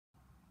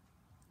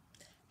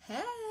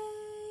Hey,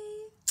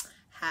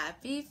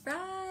 happy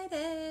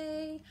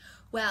Friday.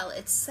 Well,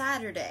 it's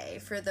Saturday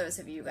for those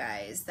of you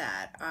guys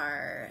that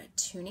are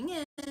tuning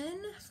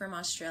in from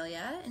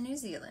Australia and New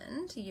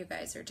Zealand. You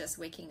guys are just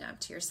waking up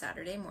to your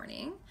Saturday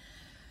morning.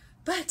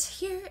 But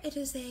here it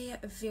is a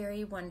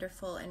very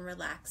wonderful and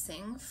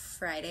relaxing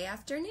Friday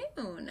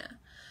afternoon.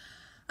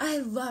 I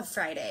love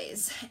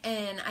Fridays,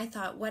 and I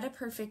thought what a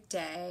perfect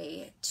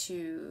day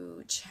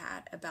to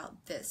chat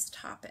about this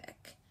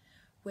topic,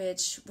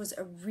 which was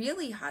a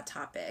really hot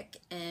topic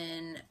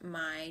in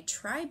my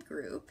tribe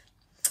group.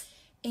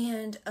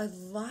 And a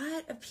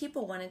lot of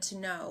people wanted to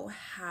know,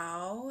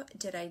 how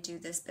did I do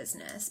this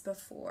business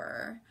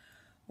before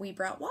we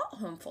brought Walt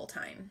home full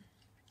time?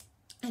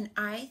 And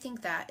I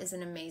think that is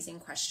an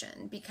amazing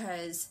question,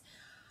 because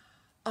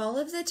all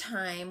of the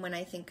time when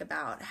I think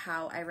about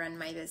how I run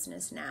my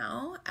business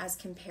now as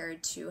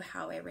compared to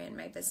how I ran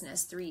my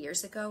business 3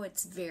 years ago,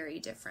 it's very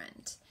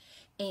different.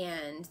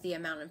 And the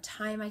amount of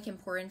time I can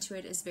pour into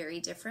it is very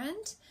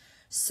different.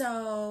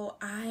 So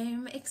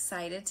I'm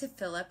excited to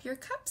fill up your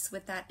cups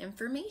with that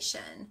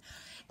information.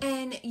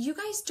 And you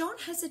guys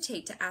don't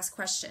hesitate to ask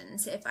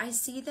questions. If I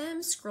see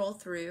them scroll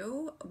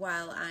through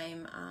while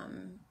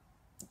I'm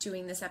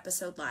doing this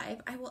episode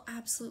live, I will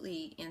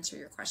absolutely answer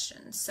your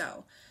questions.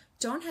 So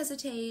don't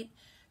hesitate,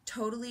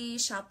 totally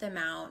shout them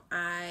out.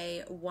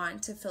 I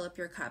want to fill up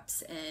your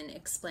cups and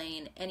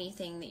explain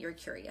anything that you're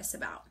curious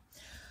about.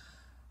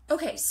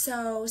 Okay,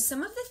 so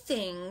some of the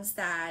things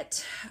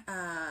that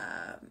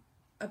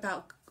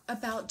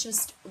about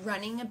just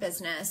running a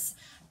business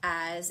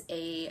as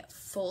a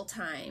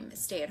full-time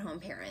stay-at-home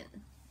parent.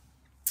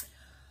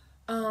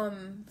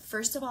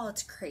 First of all,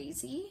 it's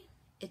crazy.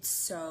 It's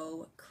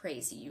so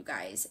crazy, you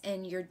guys.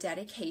 And your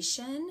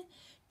dedication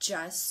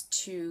just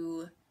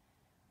to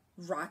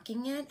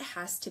rocking it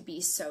has to be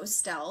so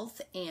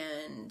stealth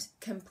and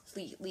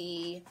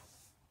completely,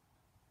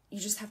 you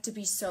just have to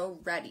be so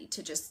ready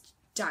to just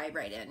dive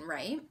right in,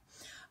 right?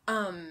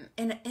 And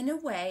in a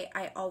way,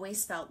 I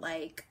always felt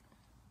like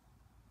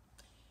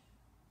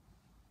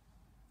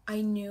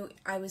I knew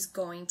I was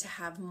going to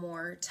have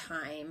more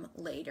time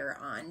later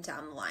on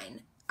down the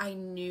line. I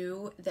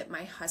knew that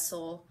my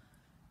hustle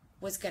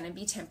was going to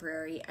be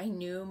temporary. I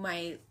knew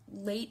my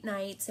late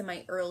nights and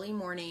my early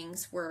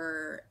mornings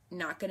were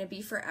not going to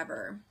be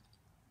forever.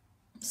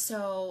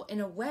 So in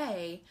a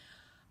way,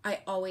 I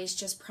always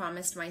just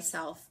promised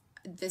myself,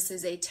 this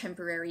is a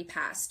temporary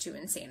pass to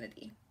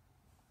insanity,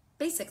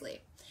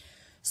 basically.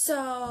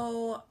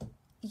 So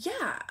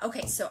yeah,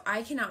 okay, so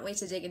I cannot wait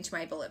to dig into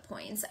my bullet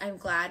points. I'm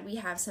glad we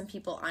have some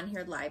people on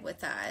here live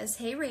with us.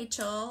 Hey,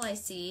 Rachel, I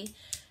see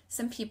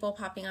some people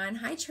popping on.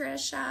 Hi,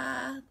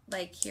 Trisha.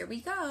 Like, here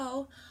we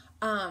go.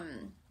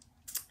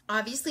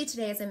 Obviously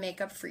today is a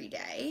makeup free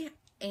day,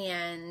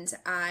 and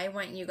I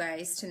want you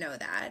guys to know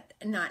that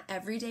not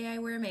every day I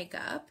wear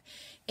makeup,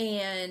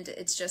 and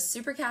it's just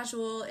super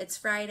casual. It's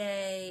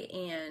Friday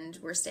and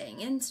we're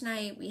staying in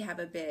tonight. We have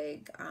a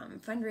big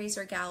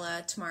fundraiser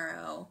gala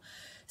tomorrow.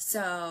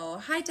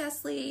 So hi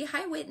Desley,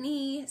 hi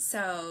Whitney.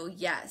 So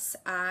yes,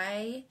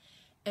 I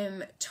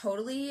am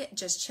totally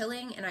just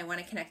chilling, and I want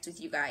to connect with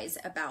you guys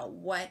about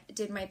what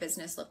did my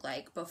business look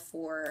like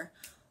before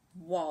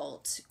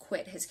Walt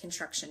quit his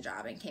construction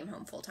job and came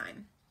home full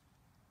time.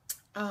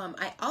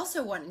 I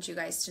also wanted you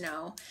guys to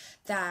know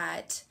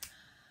that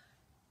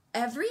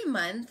every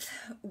month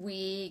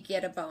we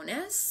get a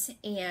bonus,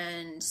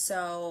 and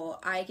so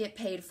I get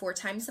paid 4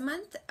 times a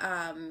month,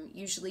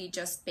 usually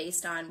just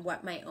based on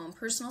what my own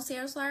personal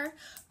sales are,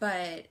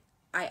 but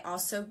I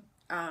also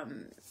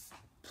am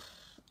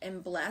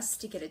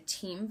blessed to get a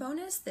team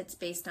bonus that's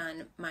based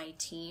on my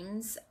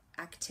team's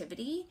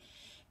activity,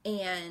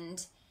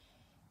 and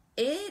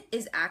it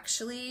is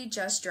actually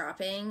just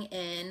dropping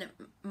in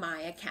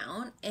my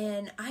account.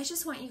 And I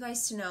just want you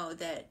guys to know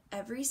that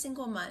every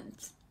single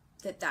month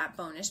that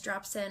bonus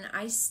drops in,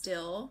 I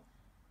still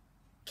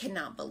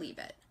cannot believe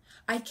it.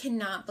 I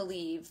cannot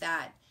believe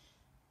that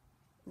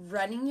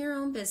running your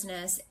own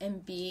business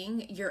and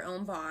being your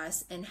own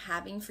boss and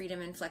having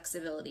freedom and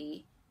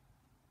flexibility,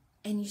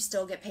 and you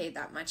still get paid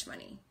that much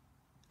money.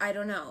 I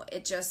don't know.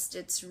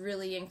 It's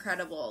really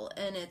incredible.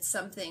 And it's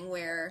something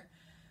where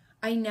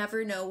I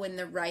never know when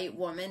the right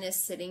woman is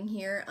sitting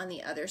here on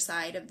the other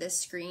side of this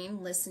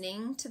screen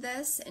listening to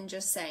this and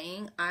just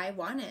saying, I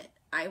want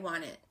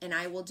it, and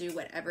I will do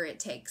whatever it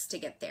takes to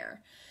get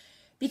there.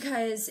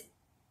 Because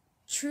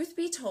truth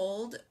be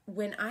told,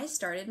 when I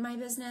started my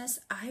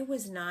business, I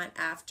was not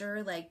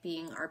after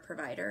being our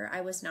provider. I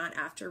was not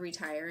after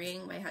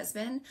retiring my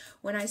husband.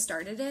 When I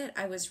started it,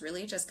 I was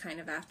really just kind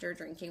of after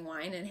drinking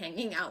wine and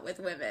hanging out with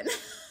women.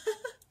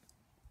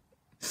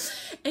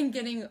 And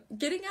getting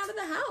out of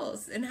the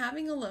house and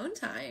having alone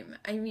time.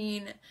 I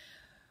mean,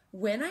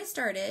 when I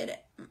started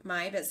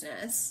my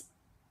business,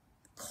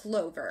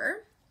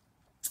 Clover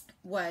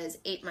was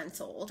 8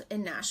 months old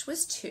and Nash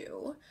was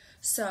 2.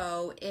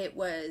 So it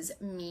was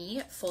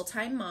me,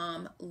 full-time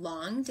mom,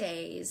 long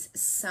days,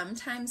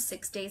 sometimes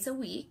 6 days a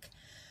week.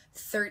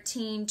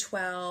 13,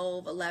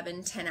 12,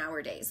 11,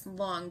 10-hour days,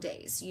 long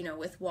days, you know,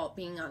 with Walt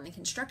being on the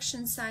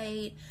construction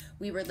site.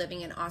 We were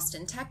living in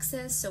Austin,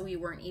 Texas, so we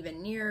weren't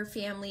even near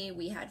family.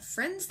 We had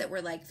friends that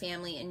were like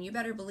family, and you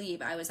better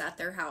believe I was at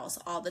their house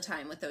all the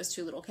time with those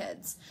two little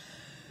kids.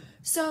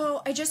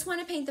 So I just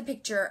want to paint the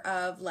picture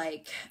of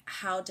like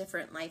how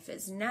different life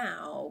is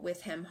now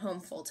with him home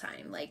full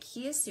time. Like,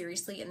 he is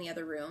seriously in the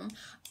other room.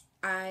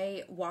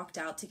 I walked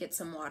out to get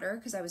some water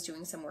because I was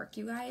doing some work,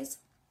 you guys.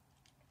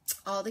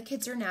 All the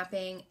kids are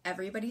napping,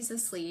 everybody's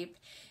asleep,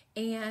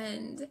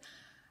 and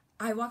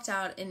I walked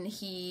out and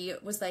he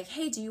was like,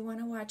 hey, do you want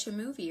to watch a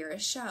movie or a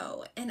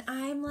show? And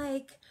I'm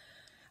like,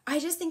 I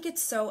just think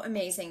it's so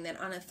amazing that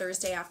on a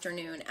Thursday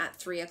afternoon at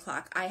 3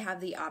 o'clock, I have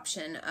the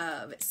option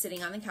of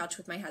sitting on the couch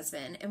with my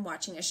husband and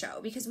watching a show,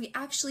 because we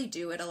actually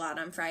do it a lot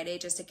on Friday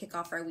just to kick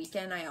off our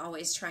weekend. I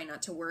always try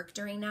not to work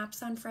during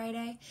naps on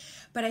Friday,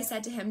 but I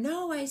said to him,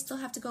 no, I still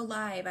have to go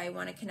live. I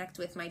want to connect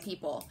with my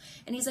people.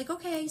 And he's like,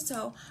 okay,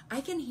 so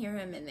I can hear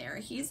him in there.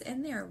 He's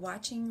in there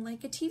watching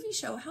like a TV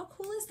show. How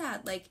cool is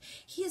that? Like,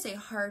 he is a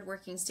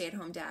hardworking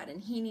stay-at-home dad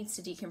and he needs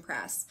to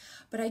decompress.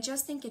 But I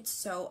just think it's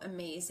so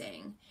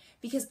amazing,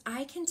 because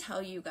I can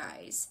tell you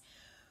guys,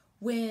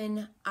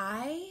 when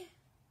I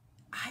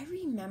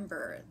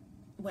remember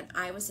when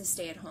I was a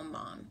stay-at-home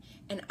mom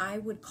and I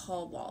would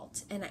call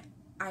Walt and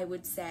I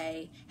would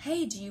say,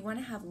 hey, do you want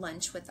to have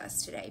lunch with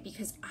us today?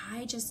 Because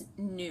I just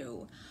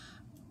knew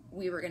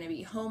we were going to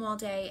be home all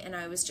day, and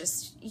I was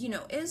just, you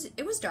know,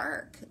 it was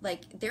dark.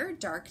 Like, there are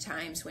dark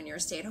times when you're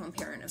a stay-at-home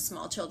parent of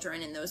small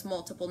children and those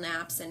multiple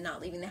naps and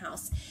not leaving the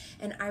house.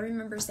 And I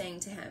remember saying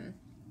to him,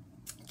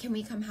 can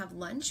we come have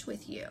lunch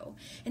with you?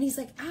 And he's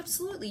like,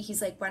 absolutely.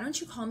 He's like, why don't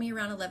you call me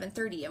around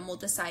 11:30 and we'll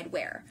decide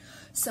where.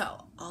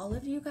 So all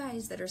of you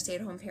guys that are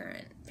stay-at-home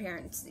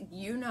parents,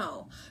 you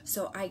know,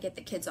 so I get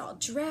the kids all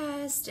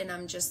dressed and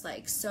I'm just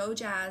like so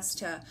jazzed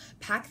to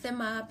pack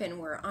them up, and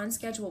we're on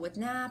schedule with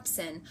naps,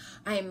 and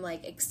I'm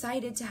like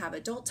excited to have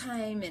adult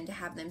time and to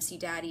have them see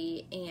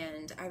daddy.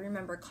 And I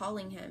remember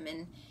calling him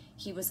and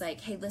he was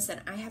like, hey,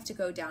 listen, I have to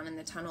go down in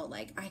the tunnel.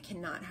 Like, I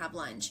cannot have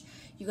lunch.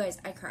 You guys,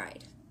 I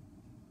cried.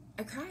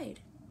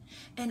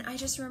 And I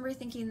just remember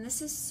thinking,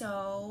 this is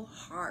so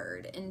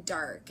hard and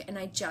dark, and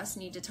I just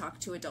need to talk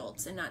to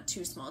adults and not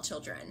two small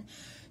children.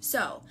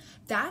 So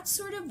that's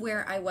sort of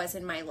where I was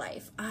in my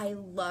life. I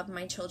love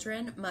my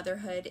children.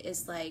 Motherhood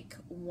is like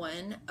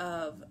one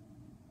of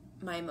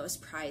my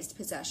most prized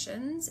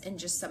possessions, and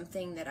just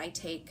something that I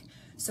take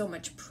so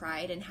much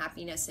pride and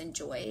happiness and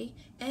joy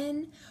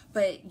in.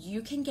 But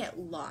you can get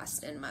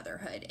lost in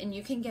motherhood, and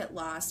you can get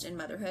lost in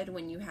motherhood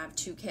when you have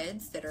two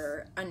kids that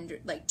are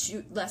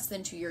less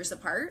than 2 years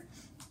apart.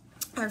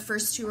 Our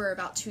first two are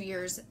about 2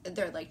 years.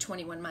 They're like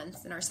 21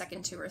 months, and our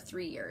second two are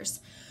 3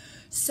 years.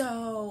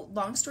 So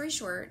long story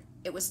short,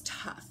 it was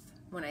tough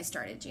when I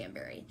started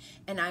Jamberry,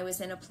 and I was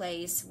in a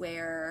place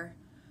where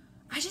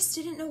I just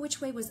didn't know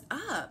which way was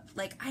up.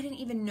 Like, I didn't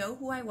even know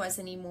who I was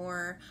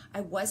anymore.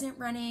 I wasn't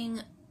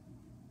running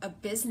a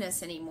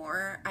business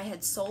anymore. I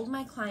had sold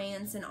my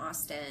clients in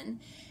Austin,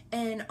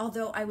 and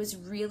although I was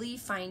really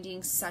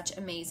finding such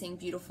amazing,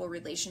 beautiful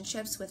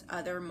relationships with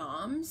other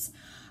moms,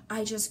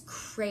 I just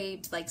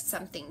craved like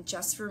something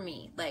just for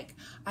me. Like,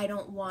 I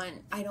don't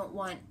want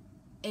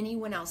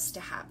anyone else to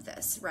have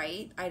this,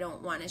 right? I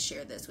don't want to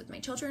share this with my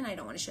children. I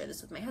don't want to share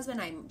this with my husband.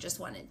 I just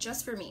want it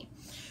just for me.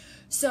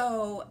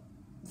 So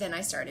then I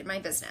started my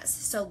business.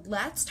 So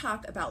let's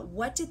talk about,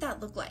 what did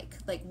that look like?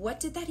 Like, what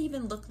did that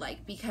even look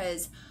like?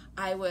 Because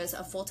I was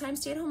a full-time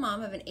stay-at-home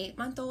mom of an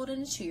 8-month-old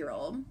and a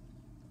 2-year-old.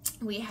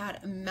 We had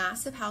a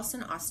massive house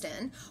in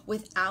Austin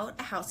without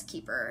a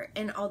housekeeper.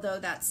 And although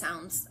that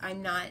sounds,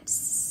 I'm not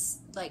saying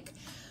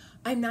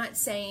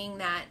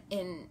that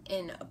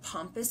in a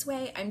pompous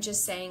way. I'm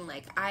just saying,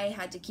 like, I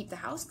had to keep the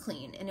house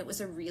clean, and it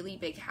was a really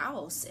big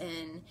house,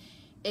 and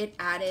it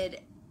added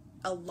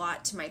a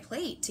lot to my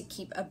plate to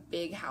keep a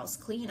big house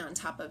clean on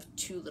top of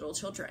 2 little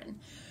children.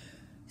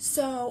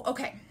 So,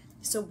 okay,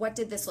 so what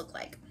did this look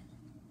like?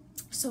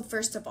 So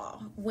first of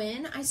all,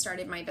 when I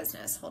started my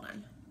business, hold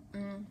on.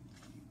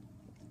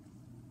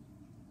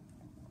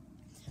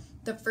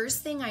 The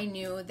first thing I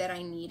knew that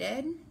I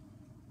needed,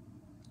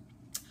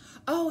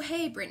 oh,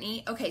 hey,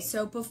 Brittany. Okay,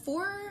 so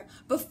before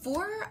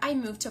I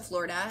moved to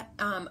Florida,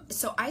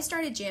 so I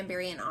started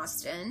Jamberry in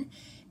Austin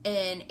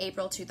in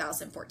April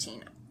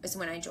 2014 is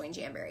when I joined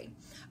Jamberry.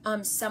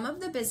 Some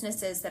of the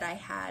businesses that I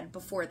had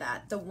before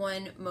that, the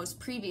one most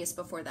previous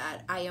before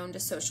that, I owned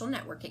a social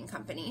networking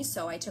company.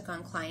 So I took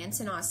on clients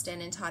in Austin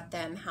and taught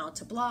them how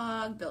to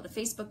blog, build a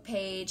Facebook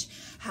page,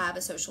 have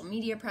a social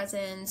media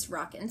presence,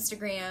 rock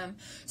Instagram.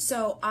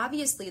 So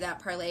obviously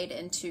that parlayed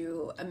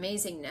into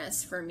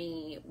amazingness for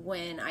me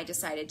when I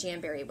decided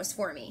Jamberry was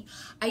for me.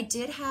 I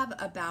did have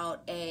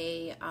about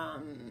a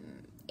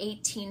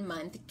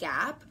 18-month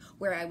gap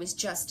where I was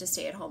just a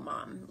stay-at-home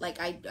mom. Like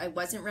I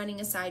wasn't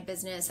running a side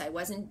business. I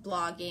wasn't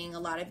blogging. A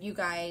lot of you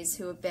guys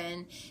who have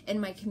been in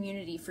my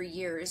community for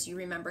years, you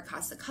remember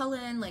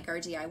Cullen, like our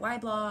DIY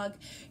blog.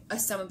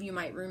 Some of you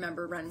might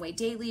remember Runway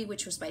Daily,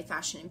 which was my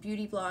fashion and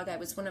beauty blog. I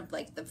was one of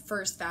like the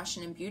first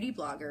fashion and beauty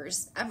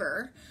bloggers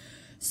ever.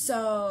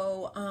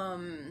 So,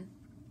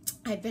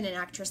 I've been an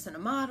actress and a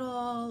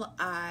model.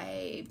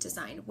 I've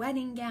designed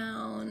wedding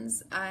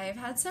gowns. I've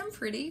had some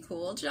pretty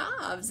cool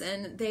jobs,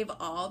 and they've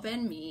all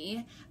been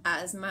me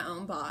as my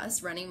own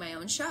boss running my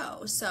own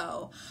show.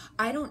 So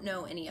I don't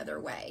know any other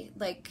way.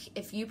 Like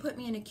if you put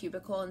me in a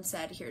cubicle and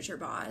said, here's your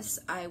boss,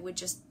 I would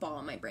just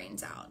bawl my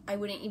brains out. I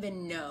wouldn't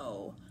even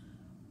know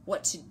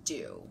what to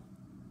do.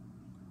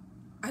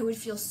 I would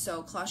feel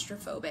so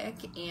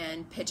claustrophobic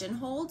and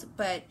pigeonholed,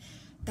 but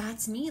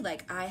that's me.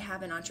 Like I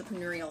have an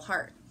entrepreneurial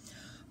heart.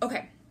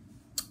 Okay,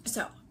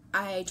 so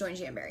I joined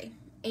Jamberry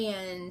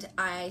and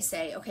I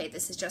say, okay,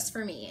 this is just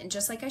for me. And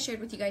just like I shared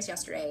with you guys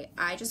yesterday,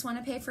 I just want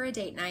to pay for a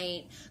date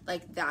night.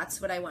 Like that's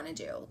what I want to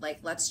do. Like,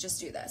 let's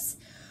just do this.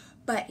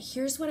 But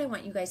here's what I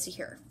want you guys to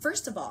hear.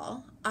 First of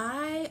all,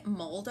 I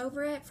mulled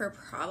over it for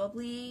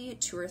probably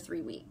 2 or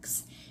 3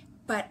 weeks.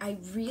 But I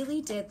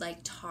really did like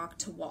talk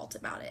to Walt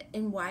about it.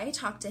 And why I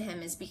talked to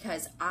him is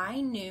because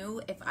I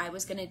knew if I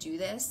was going to do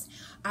this,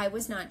 I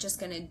was not just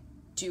going to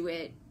do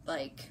it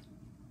like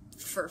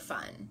for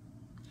fun.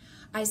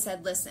 I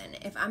said, listen,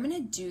 if I'm going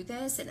to do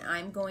this and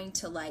I'm going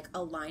to like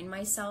align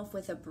myself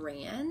with a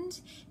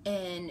brand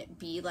and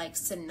be like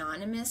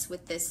synonymous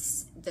with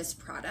this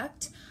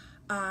product,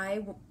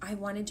 I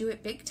want to do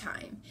it big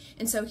time.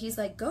 And so he's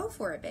like, go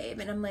for it, babe.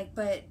 And I'm like,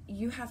 but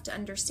you have to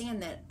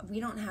understand that we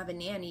don't have a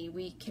nanny.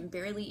 We can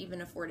barely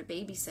even afford a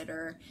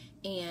babysitter.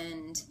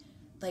 And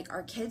like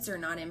our kids are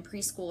not in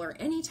preschool or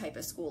any type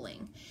of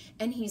schooling.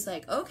 And he's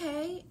like,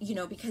 okay, you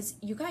know, because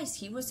you guys,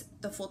 he was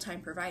the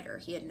full-time provider.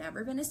 He had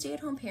never been a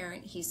stay-at-home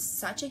parent. He's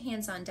such a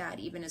hands-on dad,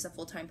 even as a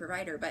full-time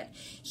provider, but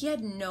he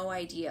had no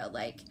idea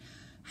like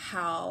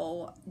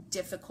how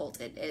difficult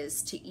it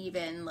is to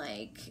even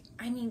like,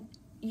 I mean,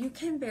 you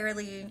can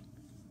barely,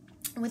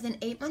 with an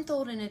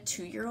 8-month-old and a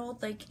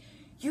 2-year-old, like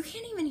you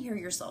can't even hear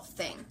yourself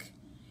think.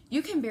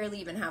 You can barely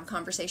even have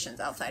conversations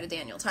outside of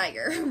Daniel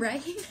Tiger,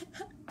 right?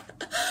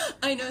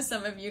 I know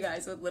some of you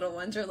guys with little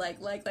ones are like,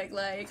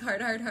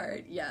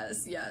 heart.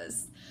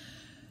 Yes.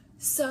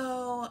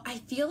 So I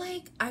feel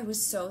like I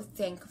was so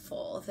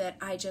thankful that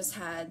I just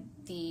had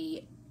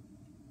the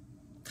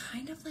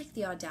kind of like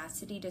the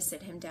audacity to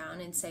sit him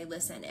down and say,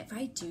 listen, if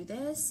I do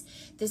this,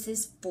 this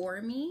is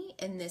for me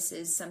and this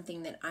is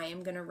something that I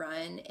am going to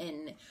run,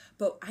 and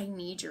but I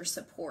need your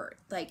support.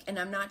 Like, and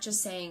I'm not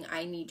just saying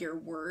I need your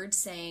word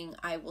saying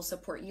I will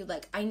support you,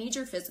 like I need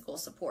your physical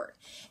support.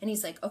 And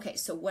he's like, okay,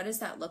 so what does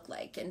that look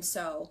like? And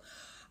so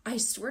I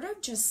sort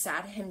of just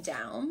sat him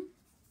down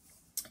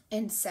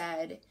and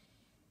said,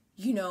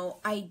 you know,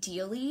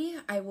 ideally,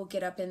 I will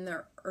get up in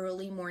the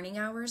early morning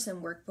hours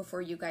and work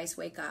before you guys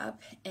wake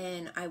up,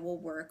 and I will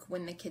work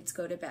when the kids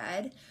go to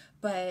bed,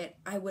 but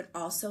I would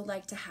also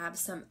like to have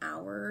some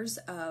hours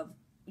of,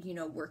 you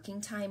know, working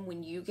time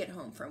when you get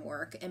home from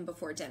work and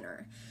before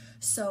dinner.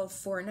 So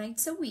 4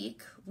 nights a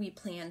week, we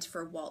planned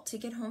for Walt to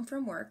get home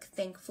from work.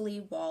 Thankfully,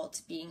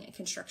 Walt, being a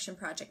construction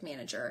project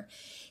manager,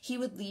 he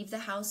would leave the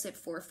house at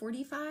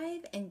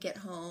 4:45 and get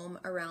home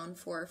around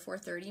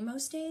 4:30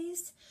 most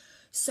days.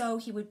 So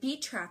he would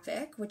beat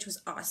traffic, which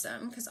was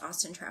awesome because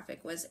Austin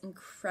traffic was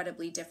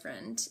incredibly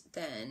different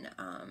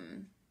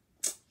than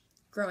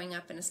growing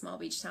up in a small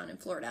beach town in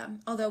Florida.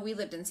 Although we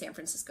lived in San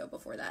Francisco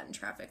before that and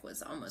traffic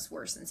was almost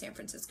worse in San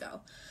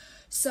Francisco.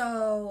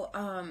 So,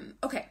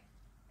 okay.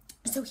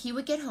 So he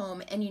would get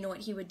home and you know what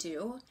he would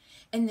do?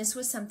 And this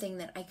was something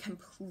that I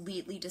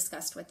completely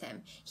discussed with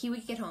him. He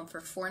would get home for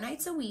 4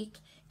 nights a week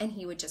and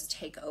he would just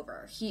take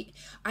over.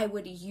 I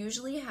would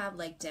usually have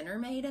like dinner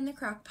made in the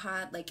crock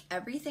pot, like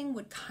everything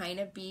would kind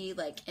of be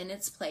like in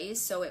its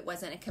place so it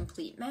wasn't a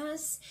complete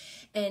mess.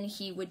 And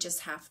he would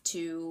just have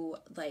to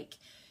like,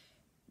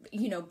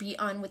 you know, be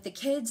on with the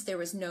kids. There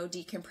was no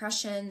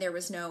decompression. There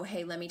was no,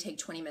 hey, let me take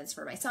 20 minutes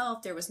for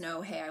myself. There was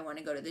no, hey, I want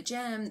to go to the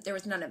gym. There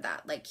was none of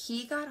that. Like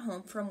he got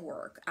home from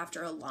work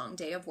after a long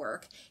day of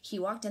work. He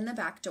walked in the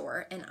back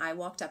door and I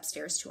walked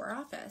upstairs to our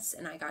office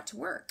and I got to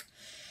work.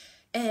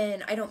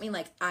 And I don't mean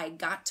like I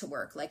got to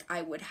work, like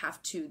I would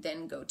have to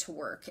then go to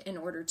work in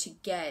order to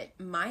get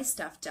my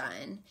stuff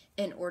done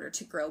in order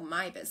to grow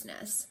my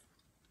business.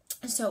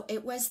 So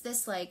it was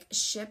this like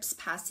ships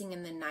passing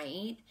in the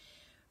night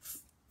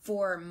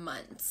for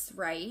months,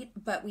 right?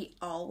 But we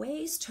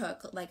always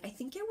took, like, I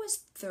think it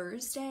was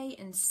Thursday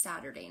and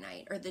Saturday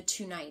night, or the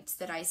 2 nights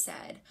that I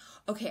said,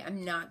 okay,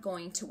 I'm not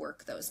going to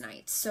work those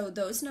nights. So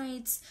those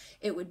nights,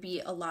 it would be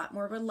a lot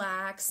more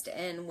relaxed.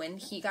 And when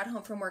he got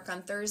home from work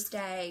on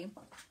Thursday,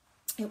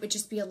 it would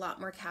just be a lot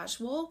more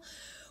casual,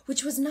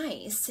 which was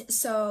nice.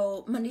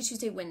 So Monday,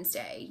 Tuesday,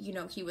 Wednesday, you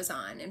know, he was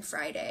on, and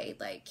Friday,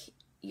 like,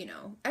 you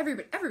know,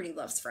 everybody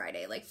loves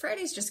Friday. Like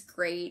Friday's just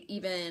great,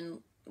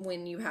 even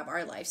when you have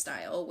our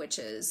lifestyle, which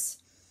is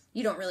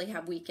you don't really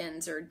have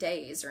weekends or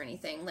days or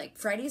anything. Like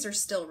Fridays are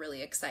still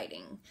really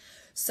exciting.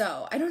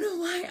 So I don't know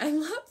why I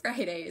love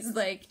Fridays.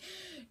 Like,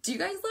 do you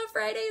guys love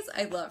Fridays?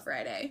 I love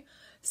Friday.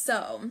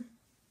 So,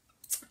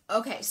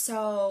 okay,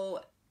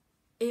 so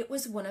it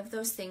was one of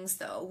those things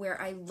though,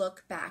 where I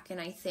look back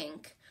and I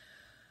think,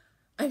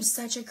 I'm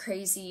such a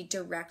crazy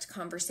direct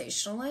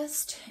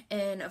conversationalist,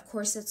 and of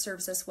course it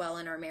serves us well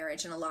in our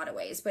marriage in a lot of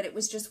ways, but it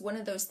was just one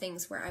of those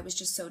things where I was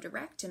just so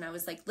direct, and I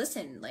was like,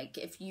 listen, like,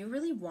 if you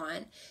really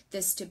want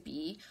this to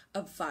be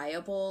a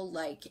viable,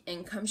 like,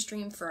 income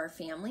stream for our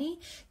family,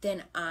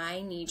 then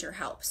I need your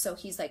help. So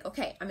he's like,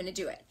 okay, I'm gonna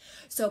do it.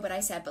 So, but I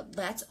said, but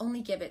let's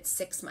only give it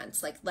 6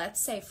 months. Like, let's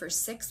say for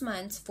 6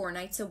 months, 4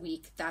 nights a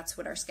week, that's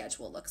what our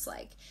schedule looks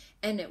like.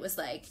 And it was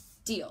like,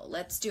 deal,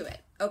 let's do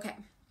it. Okay.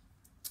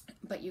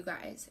 But you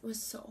guys, it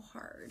was so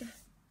hard.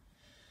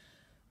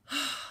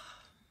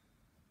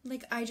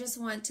 Like, I just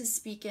want to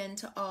speak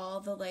into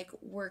all the, like,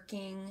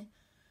 working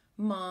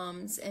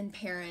moms and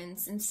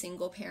parents and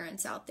single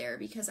parents out there,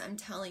 because I'm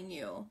telling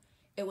you,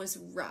 it was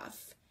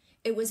rough.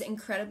 It was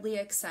incredibly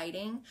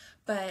exciting,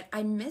 but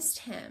I missed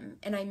him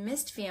and I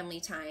missed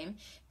family time,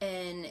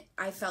 and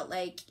I felt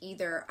like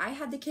either I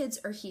had the kids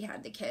or he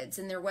had the kids,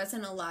 and there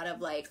wasn't a lot of,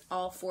 like,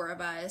 all 4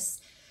 of us,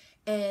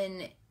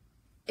 and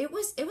it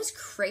was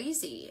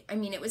crazy. I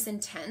mean, it was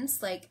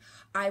intense. Like,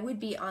 I would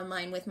be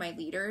online with my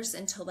leaders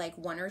until like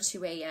 1 or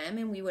 2 a.m.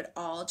 and we would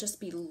all just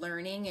be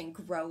learning and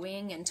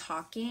growing and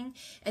talking.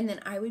 And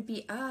then I would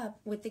be up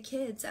with the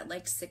kids at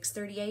like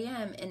 6:30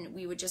 a.m. and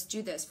we would just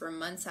do this for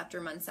months after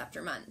months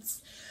after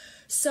months.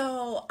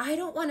 So I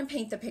don't want to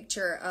paint the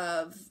picture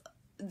of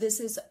this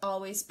has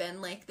always been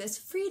like this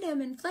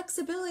freedom and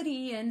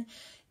flexibility and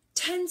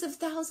tens of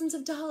thousands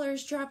of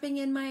dollars dropping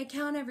in my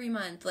account every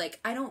month. Like,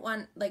 I don't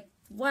want, like,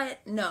 what?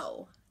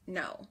 No.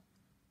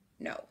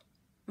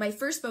 My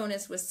first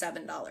bonus was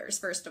 $7,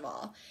 first of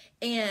all.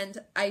 And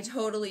I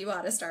totally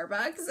bought a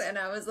Starbucks, and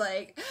I was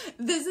like,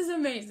 this is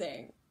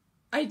amazing.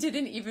 I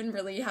didn't even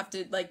really have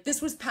to, like,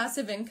 this was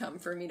passive income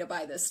for me to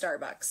buy this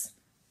Starbucks.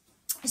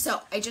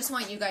 So I just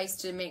want you guys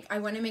to I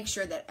want to make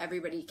sure that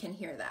everybody can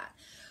hear that.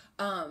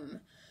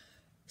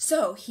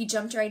 So he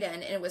jumped right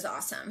in, and it was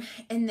awesome.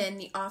 And then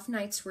the off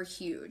nights were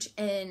huge,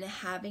 and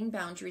having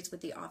boundaries with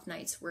the off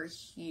nights were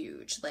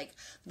huge. Like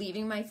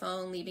leaving my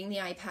phone, leaving the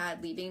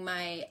iPad, leaving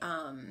my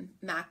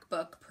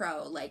MacBook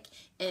Pro, like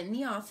in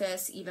the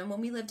office, even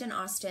when we lived in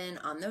Austin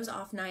on those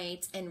off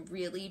nights, and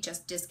really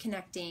just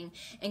disconnecting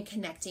and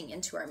connecting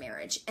into our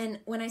marriage. And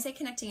when I say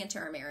connecting into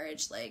our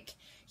marriage, like,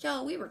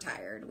 y'all, we were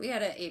tired. We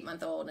had an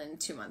 8-month-old and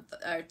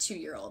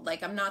 2-year-old.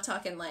 Like, I'm not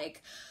talking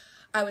like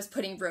I was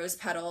putting rose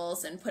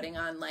petals and putting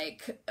on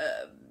like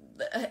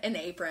an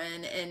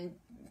apron and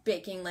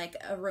baking like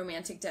a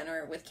romantic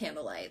dinner with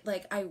candlelight.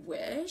 Like, I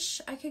wish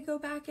I could go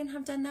back and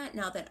have done that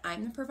now that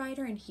I'm the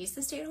provider and he's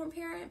the stay-at-home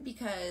parent,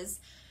 because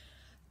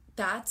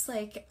that's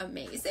like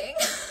amazing.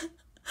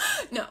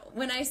 No,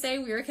 when I say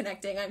we were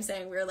connecting, I'm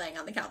saying we were laying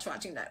on the couch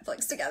watching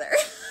Netflix together.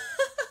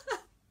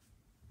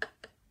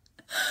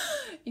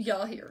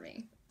 Y'all hear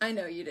me. I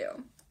know you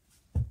do.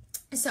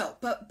 So,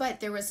 but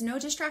there was no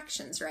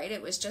distractions, right?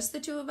 It was just the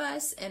 2 of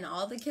us, and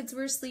all the kids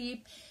were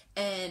asleep,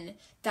 and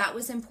that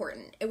was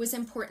important. It was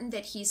important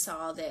that he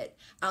saw that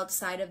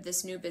outside of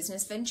this new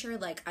business venture,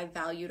 like, I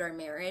valued our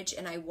marriage,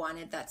 and I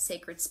wanted that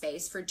sacred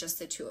space for just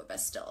the 2 of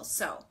us still.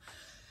 So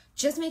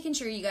just making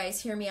sure you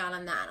guys hear me out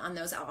on that, on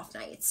those off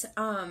nights.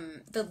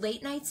 The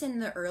late nights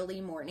and the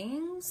early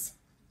mornings,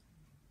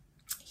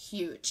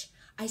 huge.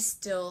 I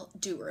still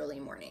do early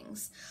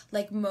mornings.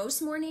 Like,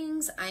 most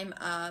mornings, I'm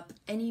up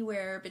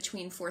anywhere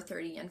between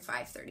 4:30 and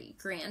 5:30.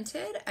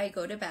 Granted, I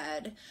go to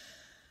bed.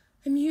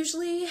 I'm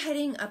usually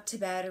heading up to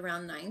bed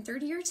around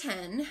 9:30 or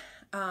 10.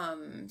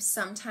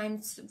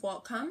 Sometimes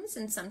Walt comes,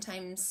 and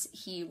sometimes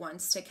he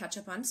wants to catch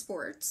up on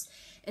sports.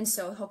 And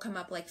so he'll come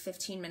up like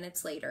 15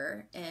 minutes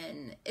later.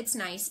 And it's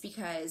nice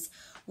because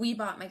we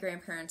bought my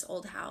grandparents'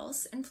 old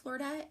house in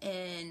Florida,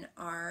 and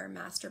our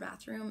master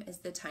bathroom is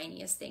the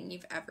tiniest thing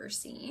you've ever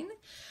seen.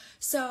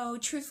 So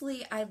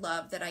truthfully, I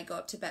love that I go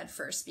up to bed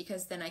first,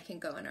 because then I can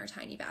go in our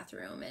tiny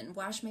bathroom and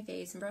wash my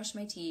face and brush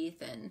my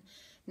teeth and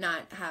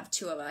not have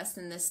 2 of us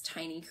in this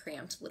tiny,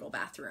 cramped little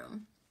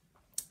bathroom.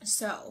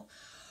 So,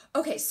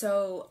 okay,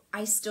 so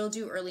I still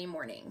do early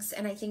mornings,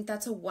 and I think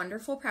that's a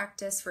wonderful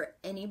practice for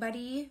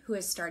anybody who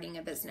is starting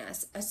a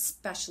business,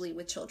 especially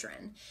with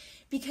children,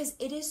 because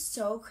it is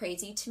so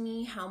crazy to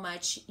me how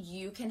much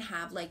you can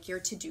have like your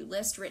to-do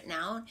list written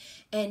out,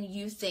 and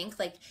you think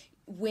like,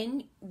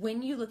 when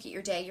you look at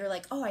your day, you're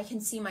like, oh, I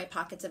can see my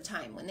pockets of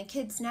time. When the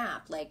kids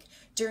nap, like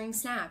during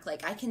snack,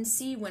 like I can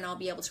see when I'll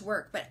be able to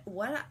work. But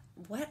what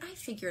I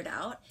figured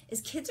out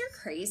is kids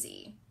are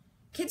crazy.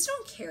 Kids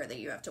don't care that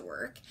you have to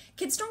work.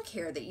 Kids don't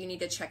care that you need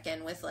to check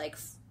in with like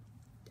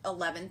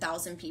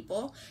 11,000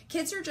 people.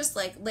 Kids are just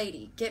like,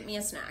 lady, get me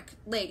a snack.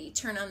 Lady,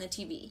 turn on the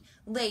TV.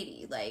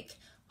 Lady, like,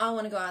 I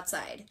want to go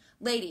outside.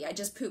 Lady, I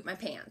just pooped my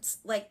pants.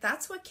 Like,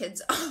 that's what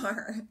kids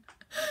are.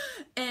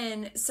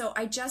 And so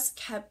I just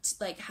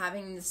kept like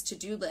having this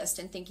to-do list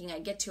and thinking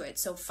I'd get to it.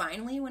 So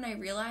finally, when I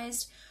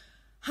realized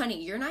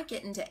honey, you're not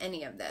getting to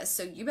any of this.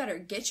 So you better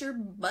get your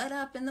butt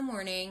up in the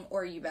morning,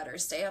 or you better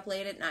stay up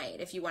late at night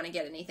if you want to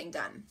get anything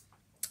done.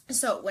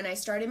 So when I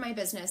started my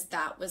business,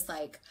 that was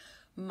like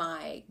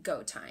my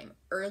go time.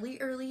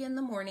 Early in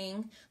the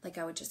morning, like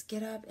I would just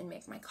get up and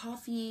make my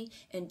coffee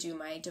and do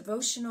my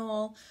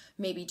devotional,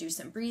 maybe do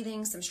some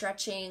breathing, some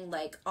stretching,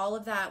 like all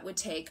of that would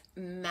take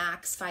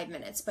max 5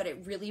 minutes, but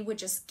it really would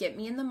just get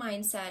me in the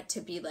mindset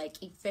to be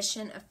like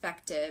efficient,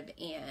 effective,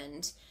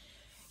 and,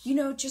 you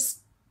know, just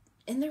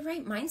in the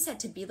right mindset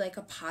to be like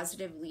a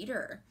positive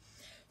leader.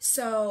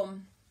 So,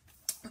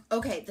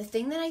 okay, the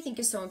thing that I think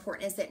is so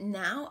important is that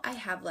now I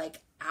have like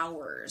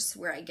hours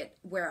where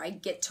I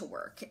get to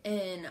work,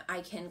 and I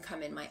can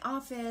come in my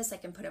office, I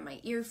can put in my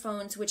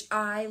earphones, which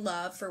I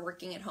love for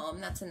working at home.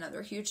 That's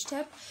another huge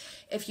tip.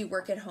 If you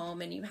work at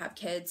home and you have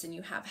kids and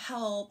you have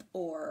help,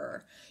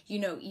 or, you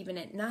know, even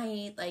at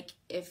night, like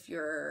if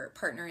your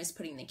partner is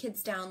putting the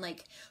kids down,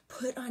 like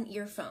put on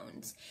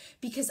earphones,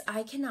 because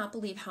I cannot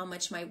believe how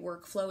much my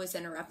workflow is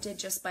interrupted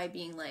just by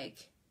being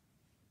like,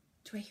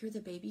 do I hear the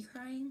baby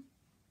crying?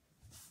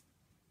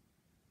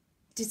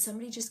 Did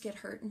somebody just get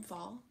hurt and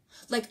fall?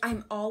 Like,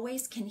 I'm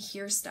always can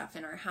hear stuff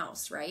in our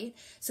house, right?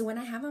 So when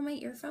I have on my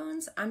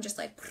earphones, I'm just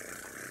like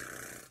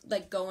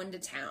going to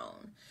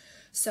town.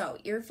 So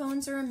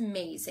earphones are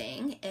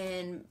amazing.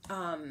 And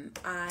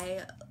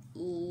I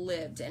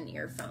lived in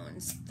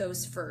earphones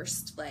those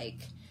first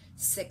like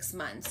 6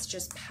 months,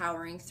 just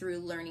powering through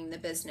learning the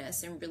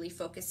business and really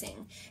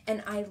focusing.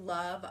 And I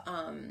love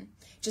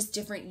just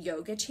different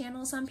yoga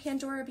channels on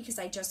Pandora, because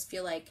I just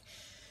feel like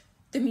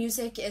the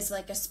music is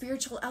like a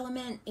spiritual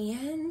element,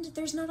 and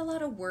there's not a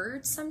lot of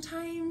words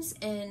sometimes.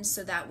 And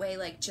so that way,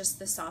 like just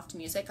the soft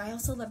music. I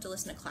also love to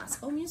listen to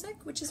classical music,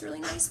 which is really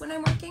nice when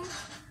I'm working.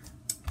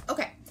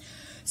 Okay,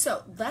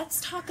 so let's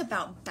talk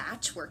about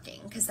batch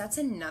working, because that's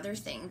another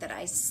thing that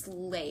I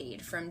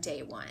slayed from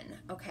day one.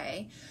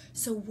 Okay,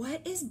 so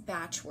what is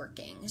batch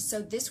working?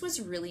 So this was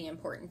really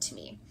important to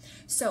me.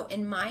 So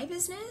in my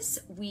business,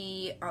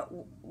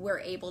 we're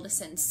able to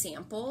send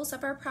samples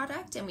of our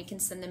product, and we can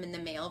send them in the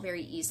mail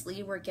very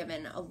easily. We're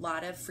given a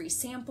lot of free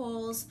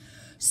samples.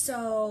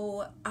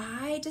 So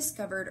I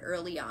discovered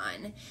early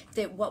on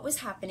that what was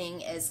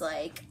happening is,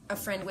 like, a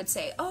friend would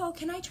say, oh,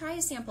 can I try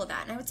a sample of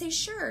that? And I would say,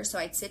 sure. So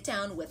I'd sit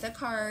down with a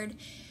card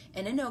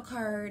and a note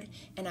card,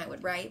 and I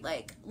would write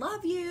like,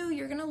 love you,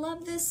 you're gonna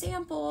love this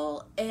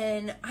sample.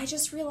 And I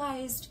just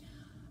realized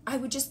I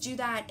would just do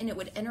that, and it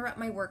would interrupt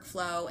my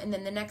workflow. And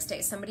then the next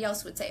day somebody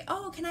else would say,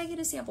 oh, can I get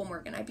a sample,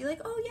 Morgan? I'd be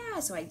like, oh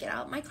yeah. So I'd get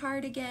out my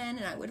card again,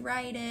 and I would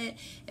write it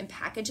and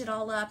package it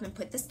all up and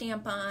put the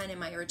stamp on and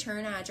my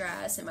return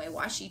address and my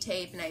washi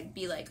tape, and I'd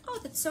be like,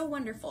 oh, that's so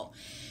wonderful.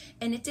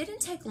 And it didn't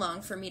take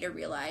long for me to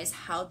realize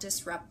how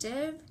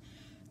disruptive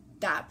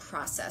that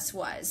process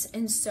was.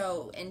 And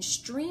so in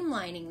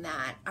streamlining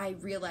that, I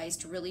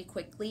realized really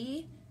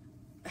quickly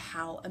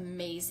how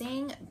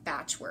amazing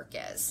batch work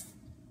is.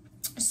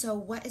 So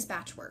what is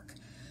batch work?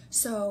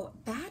 So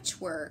batch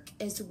work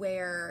is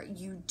where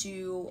you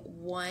do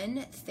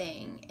one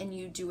thing and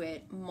you do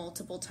it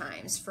multiple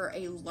times for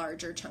a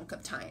larger chunk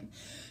of time.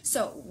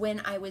 So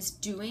when I was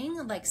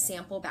doing like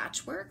sample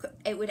batch work,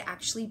 it would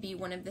actually be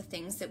one of the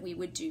things that we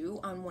would do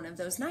on one of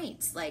those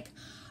nights. Like,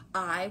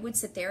 I would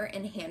sit there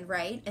and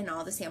handwrite in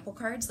all the sample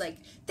cards, like,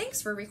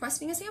 thanks for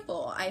requesting a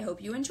sample. I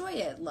hope you enjoy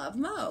it. Love,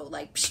 Mo.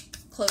 Like,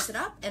 close it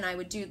up. And I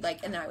would do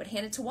like, and then I would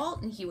hand it to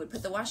Walt, and he would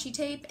put the washi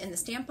tape and the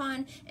stamp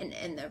on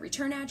and the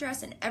return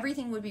address, and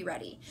everything would be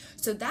ready.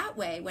 So that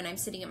way, when I'm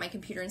sitting at my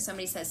computer and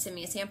somebody says, send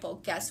me a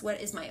sample, guess what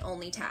is my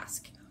only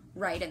task?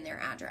 Write in their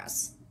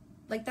address.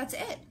 Like, that's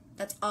it.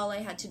 That's all I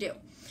had to do.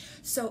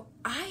 So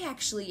I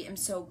actually am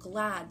so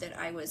glad that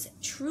I was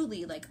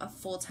truly like a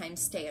full-time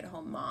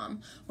stay-at-home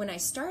mom when I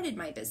started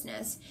my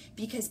business,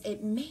 because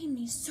it made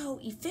me so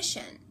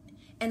efficient.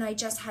 And I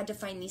just had to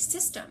find these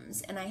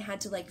systems, and I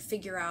had to like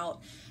figure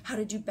out how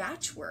to do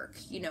batch work,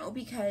 you know,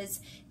 because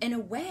in a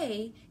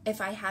way,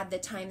 if I had the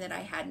time that I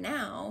had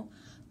now,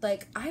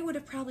 like I would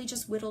have probably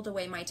just whittled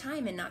away my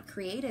time and not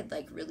created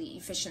like really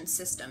efficient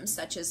systems,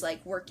 such as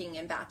like working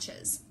in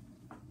batches.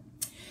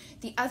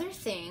 The other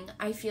thing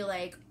I feel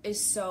like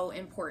is so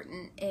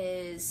important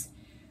is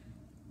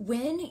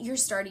when you're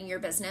starting your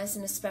business,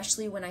 and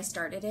especially when I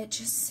started it,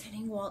 just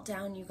sitting Walt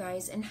down, you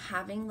guys, and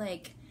having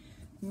like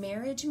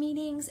marriage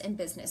meetings and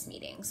business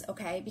meetings,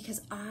 okay?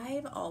 Because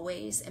I've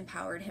always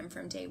empowered him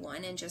from day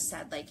one and just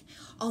said, like,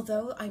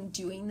 although I'm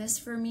doing this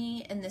for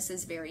me, and this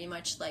is very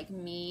much like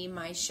me,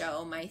 my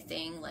show, my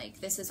thing,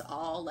 like this is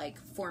all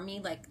like for me,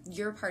 like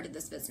you're part of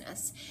this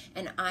business,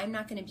 and I'm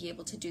not going to be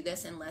able to do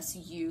this unless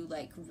you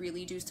like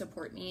really do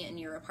support me and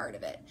you're a part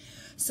of it.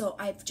 So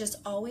I've just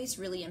always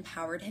really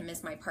empowered him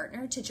as my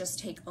partner to just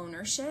take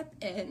ownership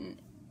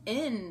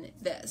in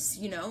this,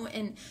 you know?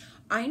 And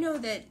I know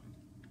that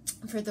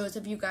for those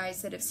of you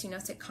guys that have seen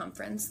us at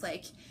conference,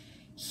 like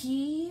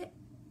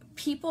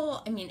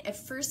people, I mean, at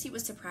first he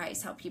was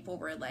surprised how people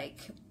were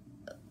like,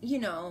 you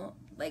know,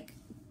 like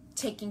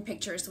taking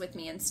pictures with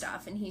me and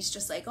stuff. And he's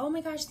just like, oh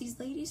my gosh, these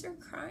ladies are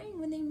crying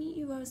when they meet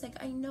you. I was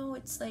like, I know,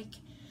 it's like,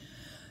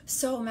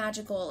 so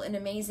magical and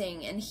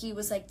amazing. And he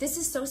was like, this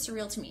is so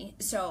surreal to me.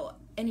 So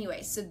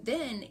anyway, so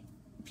then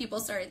people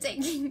started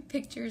taking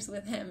pictures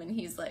with him, and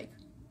he's like,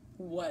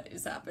 what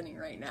is happening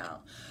right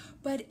now?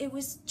 But it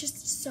was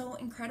just so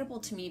incredible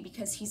to me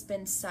because he's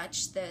been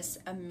such this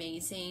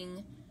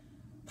amazing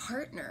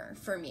partner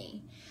for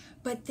me.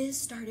 But this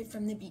started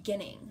from the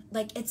beginning.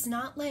 Like, it's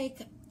not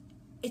like,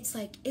 it's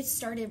like, it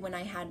started when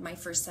I had my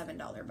first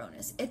 $7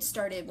 bonus. It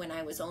started when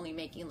I was only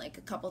making like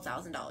a couple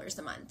 $1,000s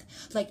a month.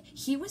 Like,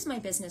 he was my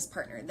business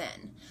partner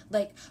then.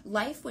 Like,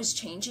 life was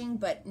changing,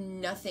 but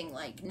nothing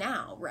like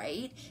now,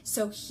 right?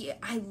 So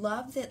I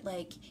love that,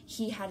 like,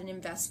 he had an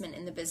investment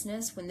in the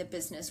business when the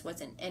business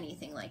wasn't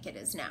anything like it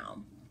is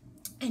now.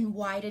 And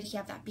why did he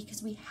have that?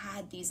 Because we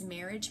had these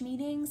marriage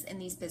meetings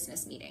and these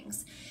business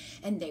meetings,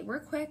 and they were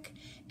quick,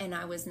 and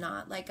I was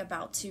not like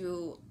about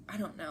to, I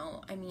don't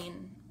know, I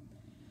mean,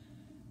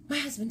 my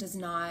husband does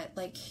not,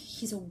 like,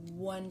 he's a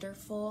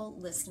wonderful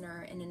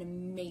listener and an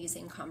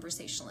amazing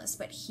conversationalist,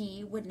 but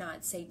he would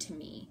not say to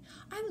me,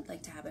 I would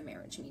like to have a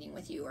marriage meeting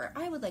with you, or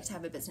I would like to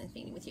have a business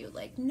meeting with you.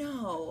 Like,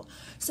 no.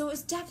 So it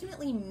was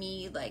definitely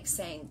me, like,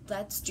 saying,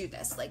 let's do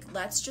this. Like,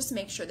 let's just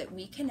make sure that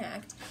we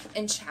connect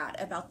and chat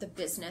about the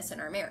business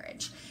and our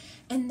marriage.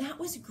 And that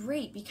was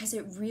great because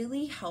it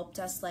really helped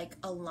us, like,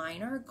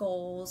 align our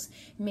goals,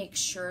 make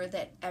sure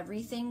that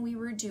everything we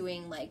were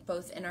doing, like,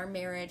 both in our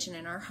marriage and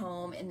in our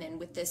home, and then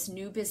with this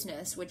new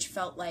business, which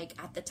felt like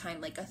at the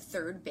time like a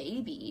third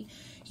baby,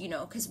 you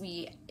know, because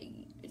we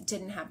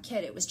didn't have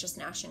kid, it was just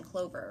Nash and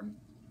Clover.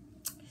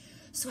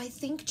 So I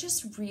think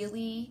just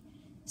really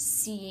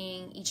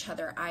seeing each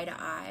other eye to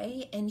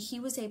eye, and he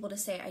was able to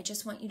say, I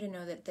just want you to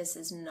know that this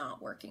is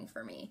not working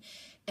for me.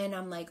 And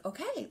I'm like,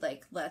 okay,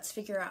 like, let's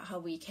figure out how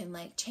we can,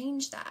 like,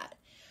 change that.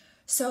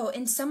 So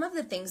in some of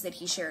the things that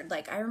he shared,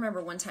 like, I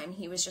remember one time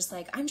he was just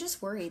like, I'm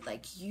just worried,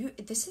 like,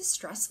 this is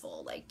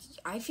stressful. Like,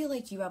 I feel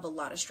like you have a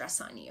lot of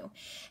stress on you.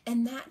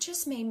 And that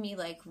just made me,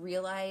 like,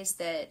 realize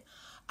that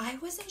I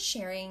wasn't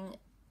sharing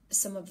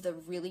some of the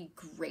really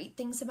great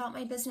things about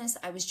my business.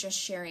 I was just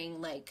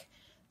sharing, like,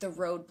 the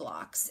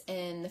roadblocks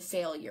and the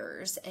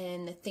failures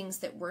and the things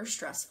that were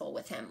stressful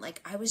with him.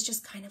 Like, I was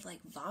just kind of like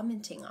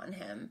vomiting on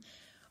him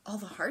all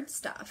the hard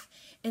stuff.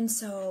 And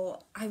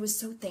so I was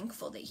so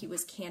thankful that he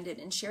was candid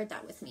and shared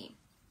that with me.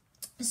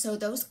 So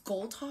those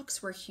goal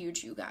talks were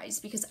huge, you guys,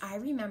 because I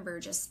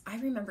remember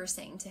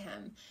saying to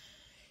him,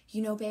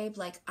 you know, babe,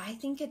 like, I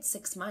think it's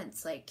 6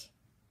 months. Like,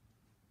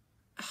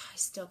 I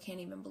still can't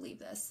even believe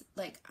this.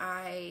 Like,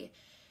 I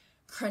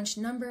crunched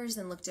numbers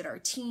and looked at our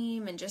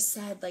team and just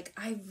said, like,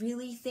 I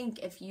really think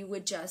if you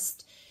would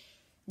just,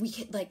 we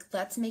could, like,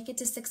 let's make it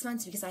to 6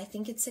 months, because I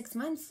think it's 6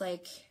 months.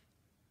 Like,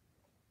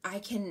 I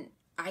can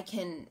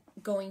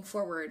going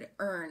forward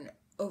earn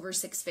over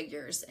 6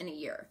 figures in a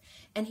year.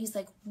 And he's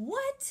like,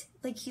 what?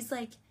 Like, he's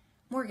like,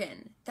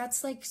 Morgan,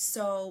 that's like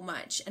so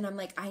much. And I'm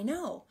like, I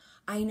know,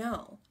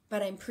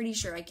 but I'm pretty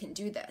sure I can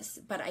do this.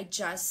 But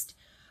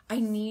I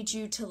need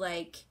you to,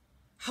 like,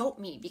 help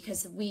me,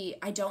 because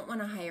I don't want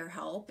to hire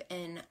help,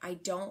 and I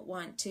don't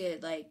want to,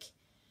 like,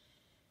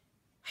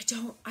 I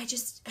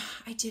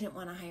didn't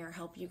want to hire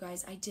help, you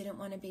guys. I didn't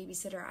want a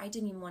babysitter. I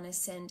didn't even want to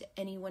send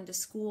anyone to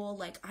school.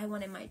 Like, I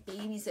wanted my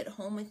babies at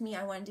home with me.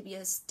 I wanted to be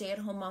a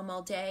stay-at-home mom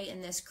all day,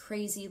 and this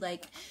crazy,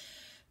 like,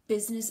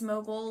 business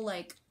mogul,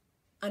 like,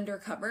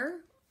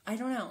 undercover. I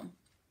don't know.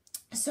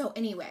 So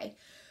anyway,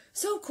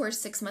 so of course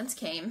 6 months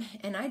came,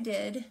 and I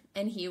did,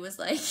 and he was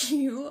like,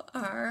 you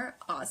are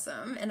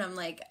awesome. And I'm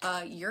like,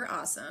 you're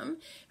awesome,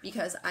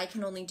 because I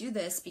can only do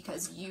this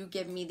because you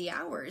give me the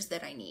hours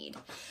that I need.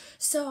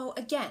 So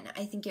again,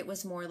 I think it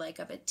was more like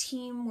of a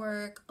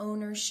teamwork,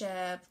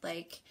 ownership,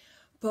 like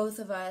both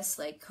of us,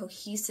 like,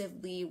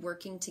 cohesively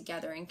working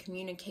together and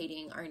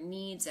communicating our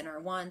needs and our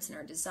wants and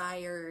our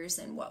desires,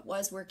 and what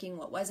was working,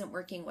 what wasn't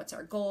working, what's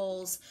our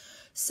goals.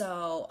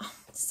 So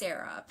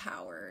Sarah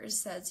Powers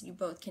says, you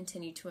both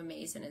continue to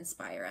amaze and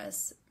inspire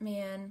us.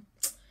 Man,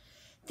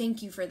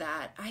 thank you for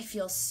that. I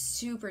feel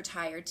super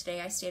tired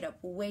today. I stayed up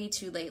way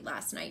too late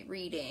last night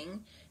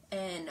reading,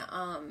 and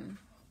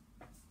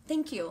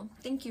thank you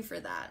for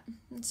that.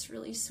 It's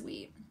really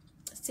sweet.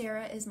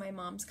 Sarah is my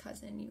mom's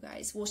cousin, you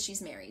guys. Well,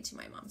 she's married to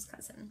my mom's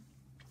cousin.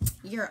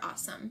 You're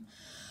awesome.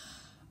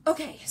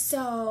 Okay,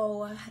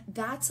 so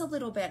that's a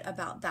little bit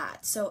about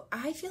that. So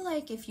I feel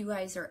like if you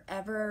guys are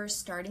ever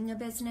starting a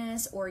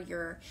business, or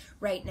you're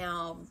right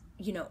now,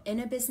 you know, in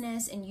a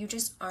business, and you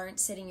just aren't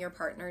sitting your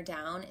partner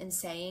down and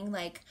saying,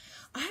 like,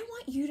 I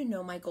want you to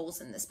know my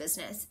goals in this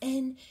business,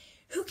 and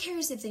who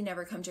cares if they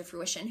never come to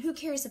fruition? Who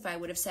cares if I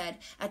would have said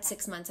at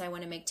 6 months I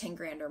want to make 10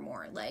 grand or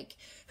more? Like,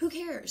 who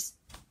cares?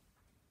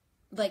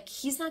 Like,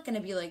 he's not going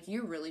to be like,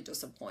 you really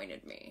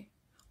disappointed me.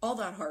 All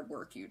that hard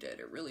work you did,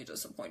 it really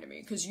disappointed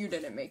me because you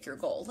didn't make your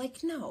goal.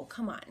 Like, no,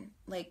 come on.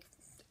 Like,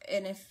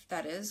 and if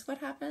that is what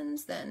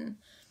happens, then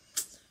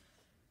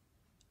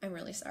I'm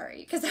really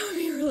sorry, because that would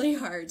be really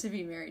hard to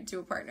be married to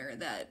a partner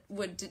that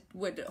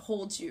would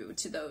hold you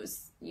to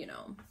those, you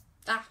know,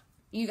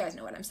 you guys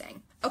know what I'm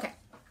saying. Okay.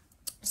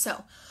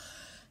 So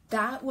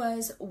that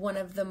was one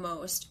of the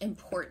most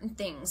important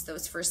things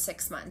those first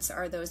 6 months,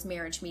 are those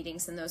marriage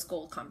meetings and those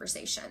goal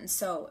conversations.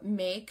 So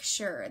make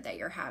sure that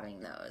you're having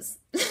those.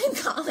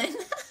 Colin.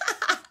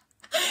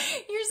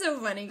 You're so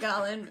funny,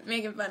 Colin,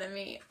 making fun of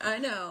me. I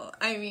know.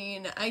 I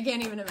mean, I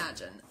can't even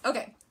imagine.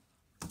 Okay.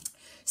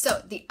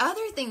 So the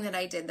other thing that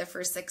I did the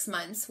first 6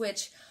 months,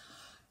 which,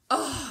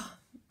 oh,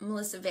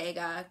 Melissa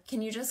Vega,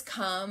 can you just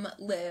come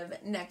live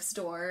next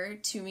door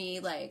to me,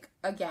 like,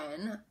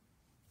 again?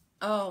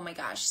 Oh my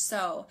gosh.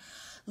 So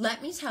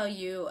let me tell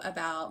you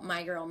about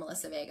my girl,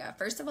 Melissa Vega.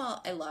 First of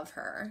all, I love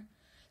her.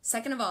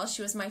 Second of all,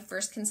 she was my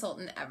first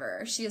consultant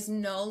ever. She is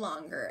no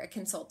longer a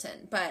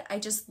consultant, but I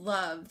just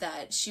love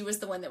that she was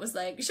the one that was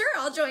like, sure,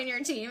 I'll join your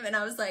team. And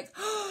I was like,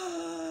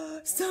 oh,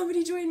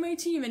 somebody joined my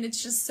team. And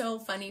it's just so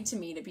funny to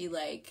me to be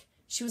like,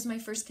 she was my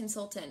first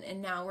consultant,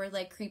 and now we're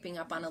like creeping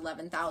up on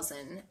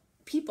 11,000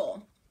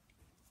 people.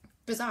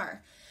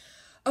 Bizarre.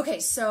 Okay,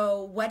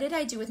 so what did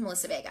I do with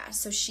Melissa Vega?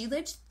 So she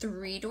lived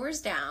 3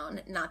 doors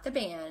down, not the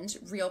band,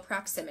 real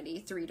proximity,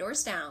 3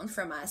 doors down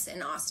from us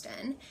in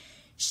Austin.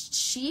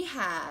 She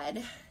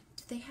had,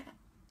 they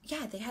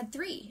had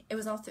 3. It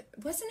was all,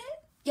 wasn't it?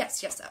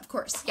 Yes, of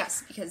course.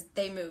 Yes, because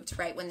they moved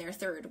right when their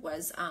third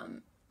was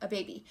a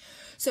baby.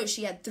 So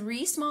she had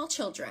 3 small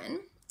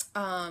children,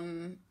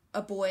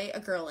 a boy, a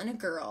girl, and a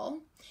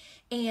girl.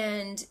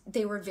 And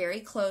they were very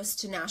close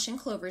to Nash and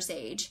Clover's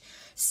age.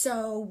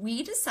 So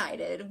we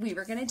decided we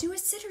were going to do a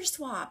sitter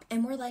swap.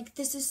 And we're like,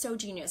 this is so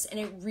genius. And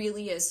it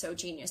really is so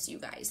genius, you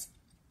guys.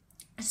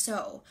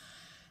 So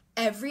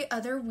every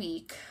other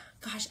week,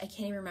 gosh, I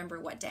can't even remember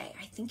what day.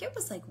 I think it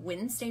was like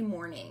Wednesday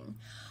morning.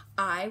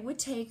 I would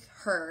take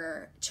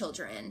her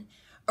children,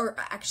 or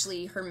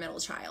actually her middle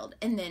child,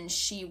 and then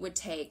she would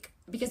take,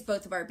 because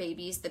both of our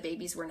babies, the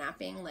babies were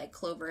napping, like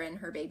Clover and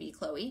her baby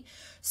Chloe.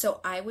 So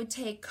I would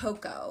take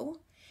Coco,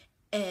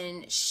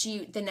 and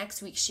the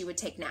next week she would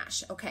take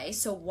Nash. Okay,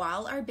 so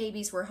while our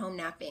babies were home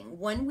napping,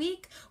 one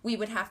week we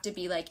would have to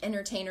be like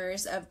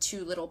entertainers of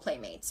 2 little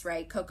playmates,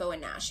 right? Coco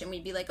and Nash. And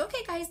we'd be like,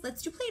 okay guys,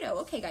 let's do Play-Doh.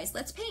 Okay guys,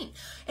 let's paint.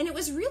 And it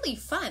was really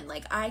fun.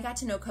 Like, I got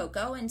to know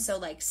Coco, and so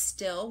like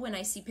still when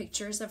I see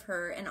pictures of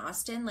her in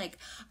Austin, like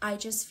I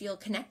just feel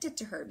connected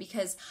to her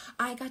because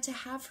I got to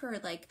have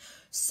her like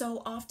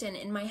so often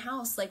in my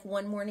house, like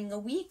one morning a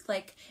week,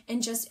 like,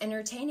 and just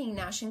entertaining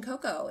Nash and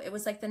Coco. It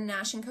was like the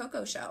Nash and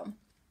Coco show.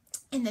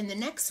 And then the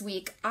next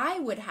week, I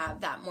would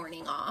have that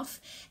morning off,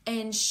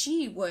 and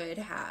she would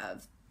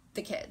have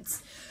the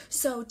kids.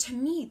 So to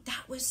me,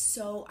 that was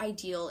so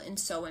ideal and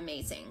so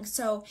amazing.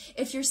 So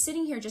if you're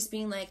sitting here just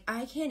being like,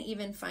 I can't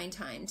even find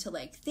time to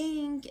like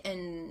think,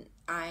 and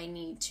I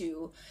need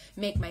to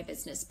make my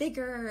business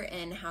bigger,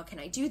 and how can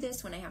I do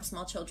this when I have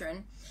small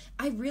children?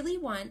 I really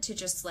want to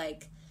just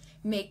like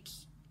make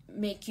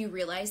you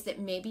realize that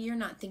maybe you're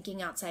not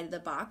thinking outside of the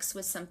box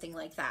with something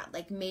like that.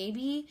 Like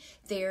maybe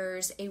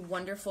there's a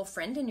wonderful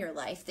friend in your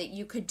life that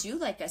you could do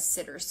like a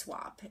sitter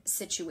swap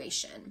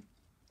situation.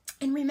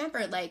 And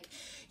remember, like,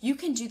 you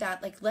can do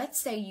that. Like, let's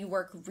say you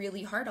work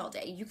really hard all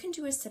day. You can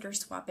do a sitter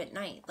swap at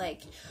night.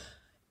 Like,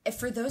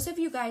 for those of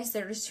you guys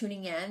that are just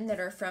tuning in that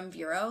are from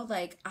Vero,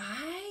 like,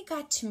 I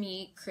got to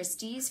meet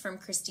Christy's from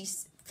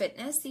Christy's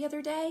Fitness the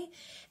other day,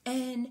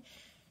 and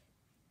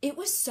it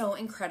was so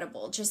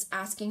incredible just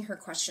asking her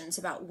questions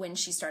about when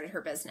she started her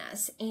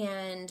business.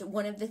 And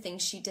one of the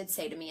things she did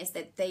say to me is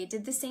that they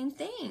did the same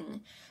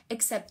thing,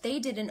 except they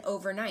did an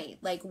overnight.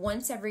 Like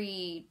once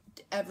every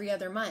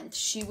other month,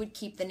 she would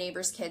keep the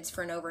neighbors' kids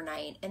for an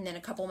overnight. And then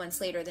a couple months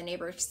later, the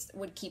neighbors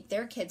would keep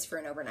their kids for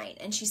an overnight.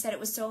 And she said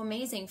it was so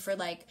amazing for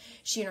like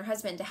she and her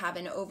husband to have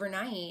an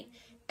overnight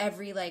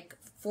every like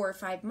 4 or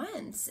 5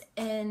 months.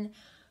 And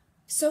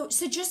so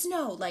just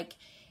know, like,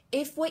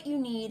 if what you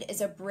need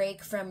is a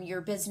break from your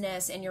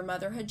business and your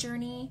motherhood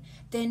journey,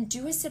 then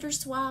do a sitter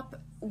swap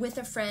with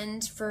a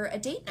friend for a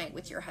date night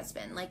with your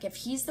husband. Like if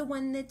he's the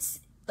one that's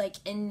like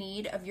in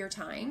need of your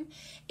time,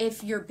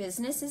 if your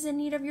business is in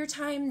need of your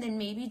time, then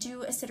maybe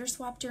do a sitter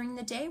swap during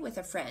the day with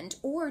a friend,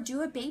 or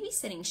do a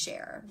babysitting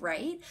share,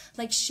 right?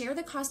 Like share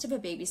the cost of a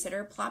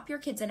babysitter, plop your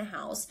kids in a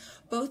house,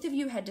 both of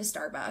you head to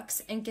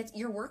Starbucks and get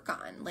your work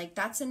on. Like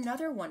that's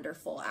another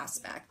wonderful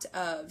aspect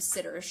of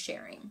sitter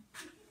sharing.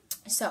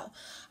 So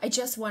I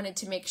just wanted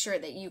to make sure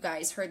that you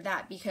guys heard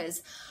that,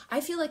 because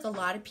I feel like a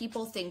lot of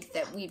people think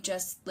that we've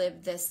just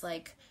lived this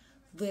like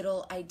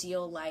little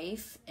ideal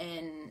life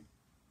and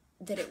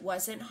that it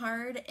wasn't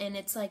hard. And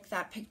it's like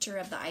that picture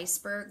of the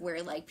iceberg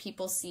where like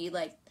people see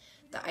like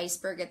the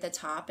iceberg at the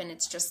top and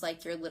it's just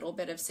like your little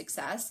bit of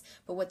success,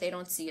 but what they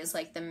don't see is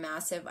like the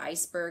massive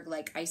iceberg,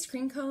 like ice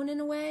cream cone in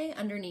a way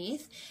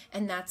underneath.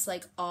 And that's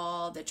like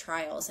all the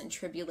trials and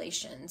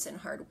tribulations and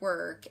hard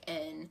work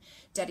and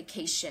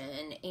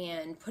dedication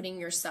and putting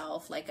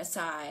yourself like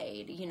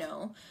aside, you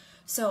know.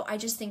 So I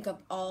just think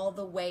of all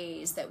the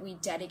ways that we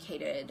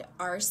dedicated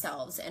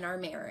ourselves and our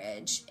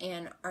marriage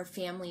and our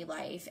family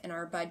life and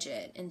our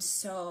budget in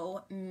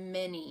so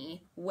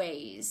many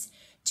ways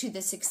to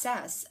the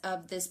success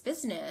of this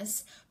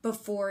business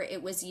before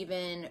it was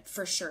even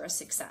for sure a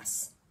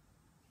success.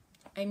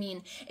 I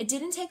mean, it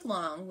didn't take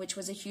long, which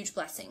was a huge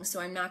blessing. So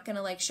I'm not going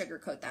to like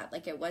sugarcoat that.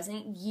 Like it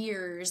wasn't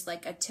years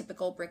like a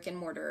typical brick and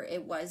mortar.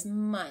 It was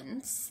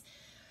months.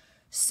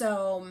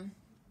 So,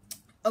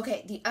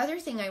 okay, the other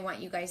thing I want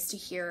you guys to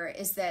hear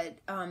is that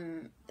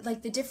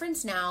like the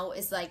difference now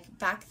is like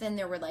back then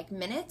there were like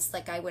minutes.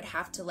 Like I would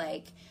have to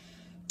like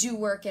do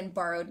work in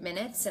borrowed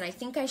minutes. And I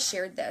think I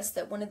shared this,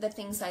 that one of the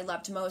things I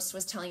loved most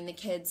was telling the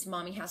kids,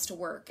 mommy has to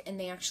work. And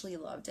they actually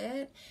loved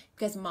it,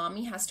 because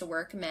mommy has to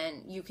work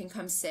meant you can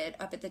come sit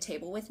up at the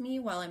table with me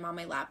while I'm on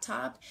my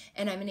laptop,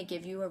 and I'm going to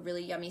give you a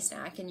really yummy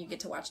snack and you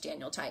get to watch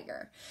Daniel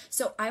Tiger.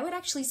 So I would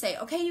actually say,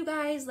 okay, you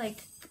guys,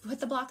 like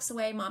put the blocks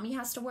away, mommy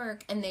has to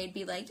work. And they'd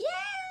be like,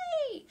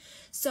 yay!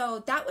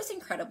 So that was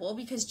incredible,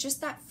 because just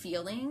that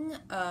feeling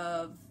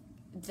of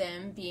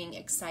them being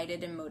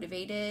excited and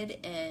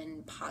motivated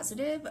and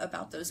positive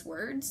about those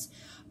words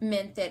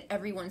meant that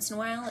every once in a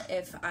while,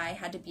 if I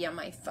had to be on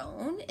my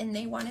phone and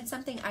they wanted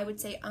something, I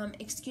would say,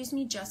 excuse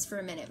me just for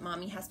a minute,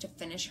 mommy has to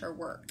finish her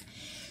work.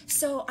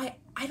 So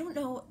I don't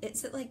know,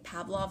 is it like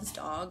Pavlov's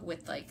dog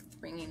with like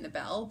ringing the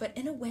bell? But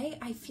in a way,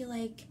 I feel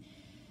like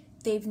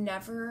they've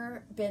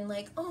never been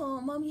like,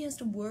 oh, mommy has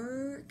to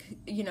work,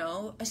 you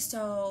know?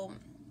 So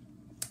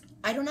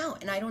I don't know.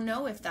 And I don't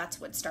know if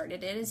that's what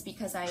started it, is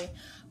because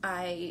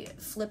I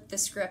flipped the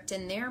script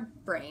in their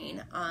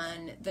brain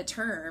on the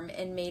term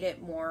and made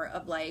it more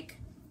of like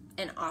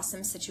an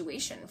awesome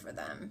situation for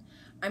them.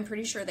 I'm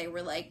pretty sure they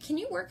were like, can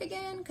you work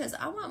again? Because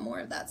I want more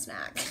of that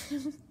snack.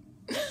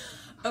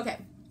 Okay.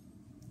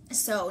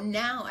 So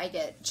now I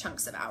get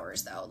chunks of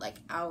hours though, like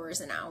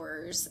hours and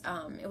hours.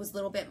 It was a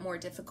little bit more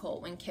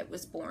difficult when Kit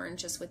was born,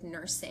 just with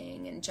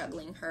nursing and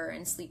juggling her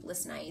and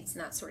sleepless nights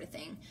and that sort of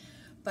thing.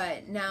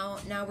 But now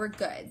we're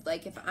good.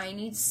 Like if I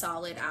need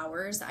solid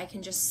hours, I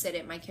can just sit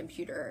at my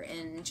computer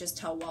and just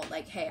tell Walt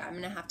like, hey, I'm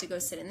going to have to go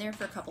sit in there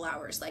for a couple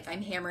hours. Like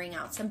I'm hammering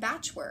out some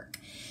batch work.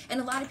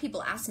 And a lot of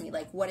people ask me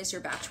like, what is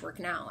your batch work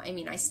now? I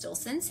mean, I still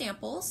send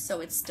samples,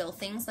 so it's still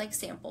things like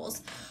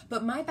samples.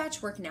 But my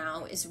batch work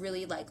now is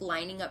really like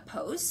lining up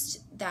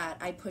posts that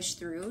I push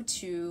through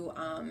to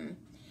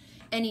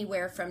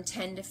anywhere from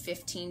 10 to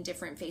 15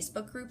 different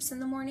Facebook groups in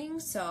the morning.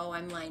 So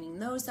I'm lining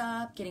those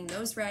up, getting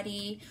those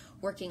ready,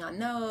 working on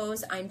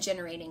those. I'm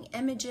generating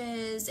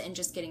images and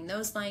just getting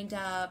those lined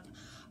up.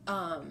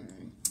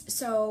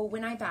 So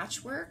when I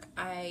batch work,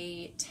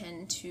 I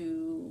tend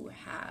to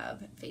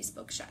have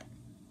Facebook shut.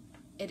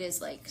 It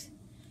is like,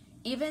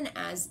 even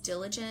as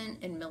diligent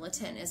and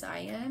militant as I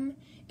am,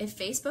 if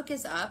Facebook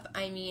is up,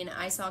 I mean,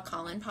 I saw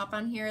Cullen pop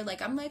on here,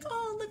 like, I'm like,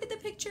 oh, look at the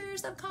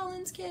pictures of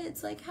Cullen's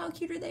kids, like, how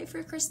cute are they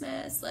for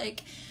Christmas,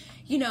 like,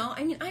 you know,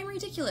 I mean, I'm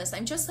ridiculous,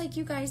 I'm just like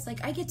you guys,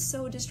 like, I get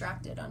so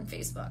distracted on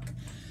Facebook.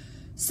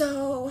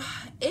 So,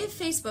 if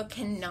Facebook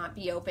cannot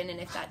be open and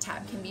if that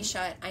tab can be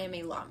shut, I am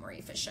a lot more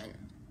efficient,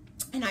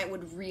 and I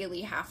would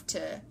really have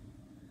to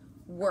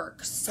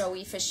work so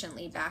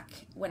efficiently back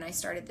when I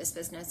started this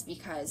business,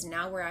 because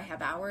now where I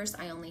have hours,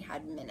 I only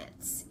had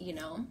minutes, you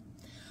know?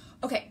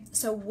 Okay,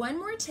 so one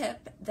more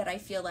tip that I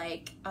feel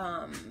like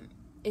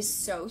is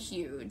so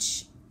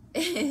huge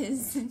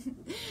is,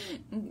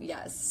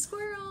 yes,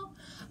 squirrel,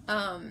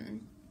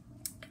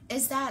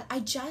 is that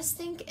I just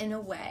think in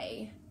a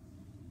way,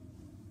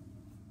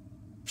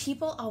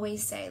 people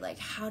always say like,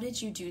 how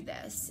did you do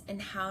this?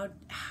 And how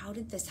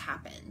did this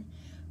happen?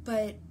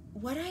 But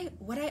what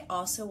I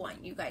also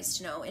want you guys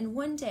to know, and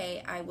one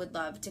day I would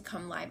love to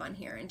come live on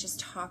here and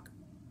just talk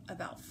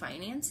about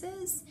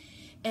finances.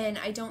 And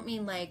I don't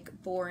mean like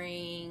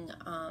boring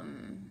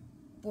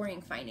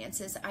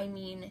finances. I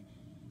mean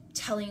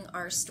telling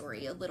our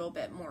story a little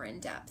bit more in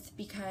depth,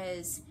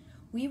 because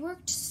we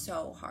worked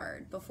so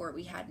hard before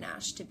we had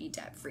Nash to be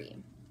debt free.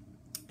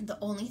 The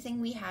only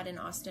thing we had in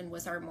Austin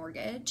was our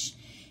mortgage,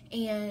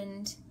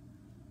 and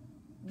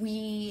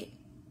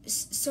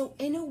so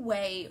in a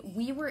way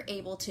we were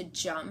able to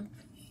jump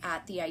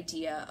at the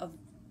idea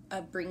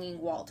of bringing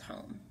Walt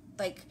home.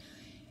 Like,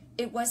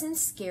 it wasn't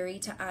scary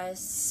to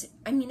us.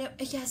 I mean,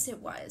 yes,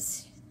 it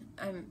was.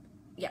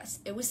 Yes,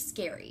 it was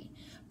scary,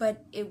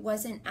 but it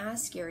wasn't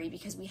as scary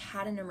because we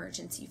had an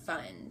emergency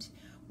fund.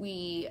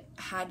 We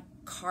had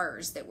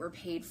cars that were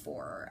paid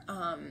for.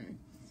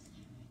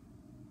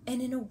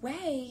 And in a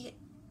way,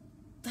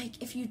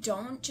 like, if you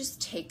don't just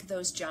take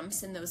those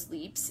jumps and those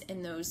leaps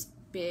and those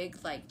big,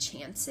 like,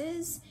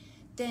 chances,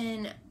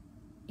 then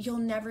you'll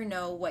never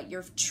know what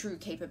your true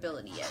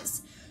capability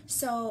is.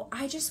 So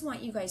I just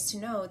want you guys to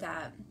know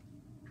that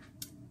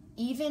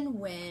even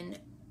when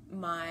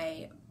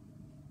my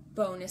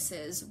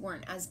bonuses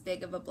weren't as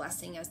big of a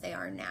blessing as they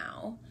are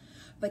now,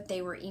 but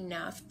they were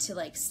enough to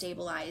like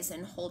stabilize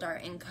and hold our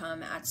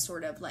income at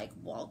sort of like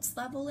Walt's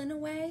level in a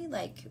way.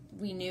 Like,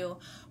 we knew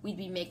we'd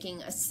be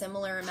making a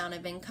similar amount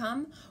of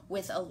income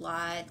with a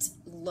lot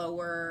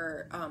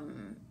lower,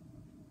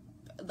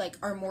 like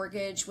our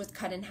mortgage was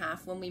cut in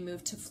half when we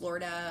moved to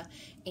Florida,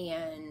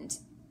 and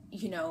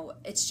you know,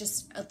 it's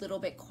just a little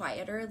bit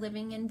quieter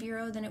living in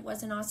Vero than it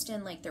was in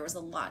Austin. Like, there was a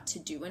lot to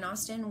do in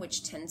Austin,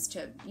 which tends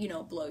to, you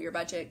know, blow your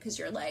budget, because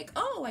you're like,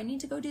 oh, I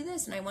need to go do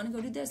this, and I want to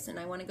go do this, and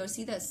I want to go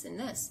see this and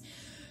this.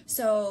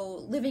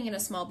 So living in a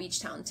small beach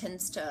town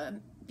tends to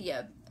be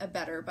a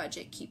better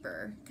budget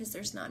keeper because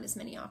there's not as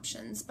many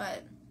options.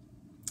 But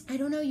I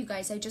don't know, you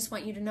guys, I just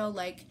want you to know,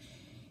 like,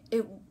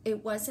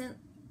 it wasn't,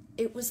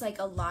 it was like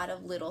a lot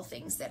of little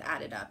things that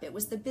added up. It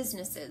was the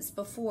businesses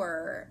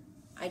before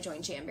I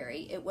joined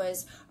Jamberry. It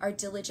was our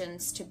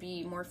diligence to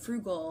be more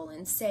frugal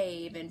and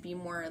save and be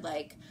more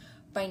like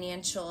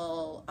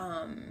financial,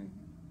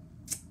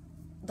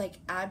 like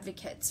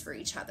advocates for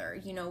each other.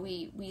 You know,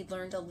 we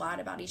learned a lot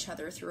about each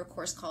other through a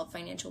course called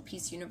Financial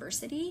Peace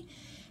University,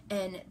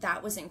 and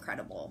that was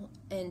incredible.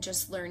 And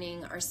just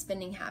learning our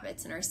spending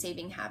habits and our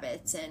saving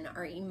habits and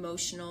our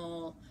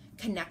emotional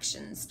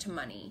connections to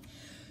money.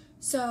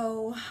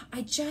 So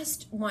I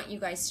just want you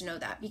guys to know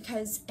that,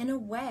 because in a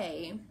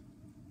way,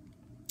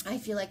 I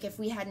feel like if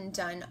we hadn't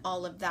done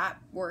all of that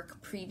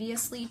work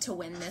previously to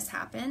when this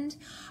happened,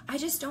 I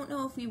just don't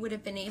know if we would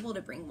have been able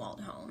to bring Walt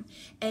home.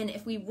 And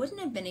if we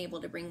wouldn't have been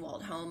able to bring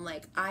Walt home,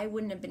 like, I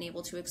wouldn't have been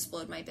able to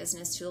explode my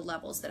business to the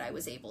levels that I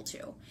was able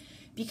to,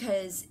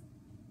 because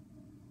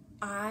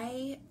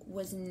I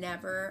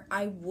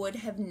would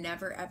have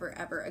never, ever,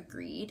 ever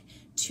agreed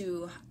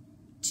to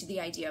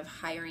the idea of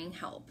hiring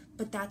help.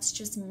 But that's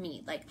just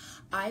me. Like,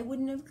 I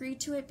wouldn't have agreed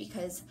to it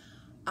because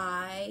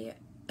I'm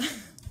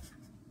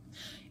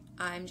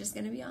just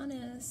going to be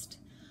honest.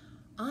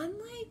 On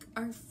like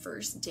our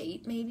first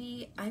date,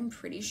 maybe, I'm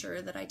pretty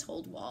sure that I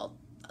told Walt,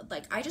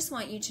 like, I just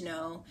want you to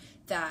know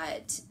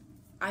that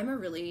I'm a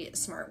really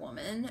smart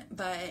woman,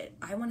 but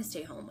I want to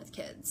stay home with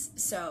kids.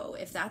 So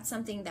if that's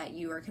something that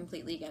you are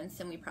completely against,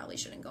 then we probably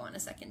shouldn't go on a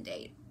second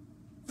date.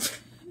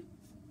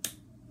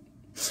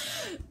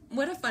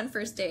 What a fun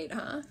first date,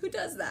 huh? Who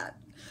does that?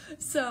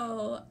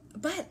 So,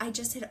 but I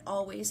just had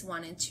always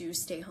wanted to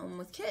stay home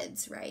with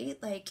kids, right?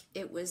 Like,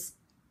 it was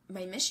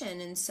my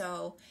mission. And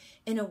so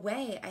in a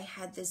way, I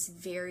had this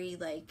very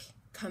like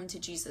come to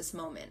Jesus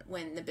moment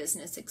when the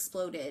business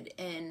exploded,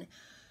 and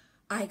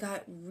I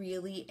got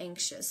really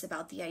anxious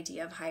about the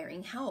idea of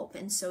hiring help.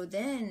 And so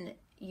then,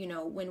 you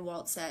know, when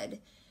Walt said,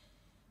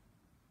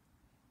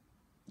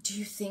 do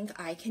you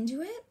think I can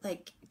do it?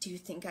 Like, do you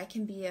think I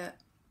can be a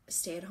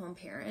stay-at-home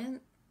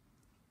parent?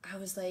 I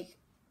was like,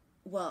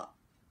 well,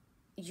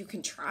 you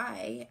can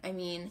try. I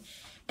mean,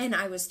 and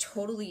I was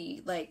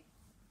totally like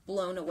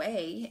blown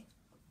away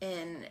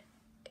and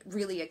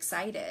really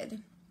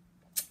excited.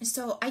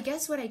 So I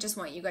guess what I just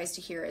want you guys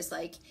to hear is,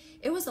 like,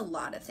 it was a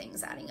lot of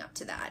things adding up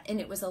to that. And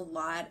it was a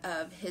lot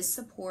of his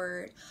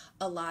support,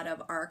 a lot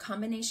of our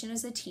combination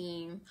as a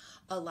team,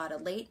 a lot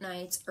of late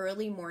nights,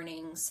 early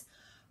mornings,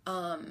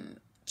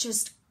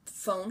 just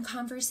phone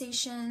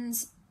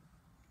conversations,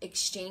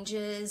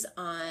 exchanges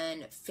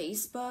on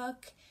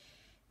Facebook.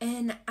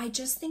 And I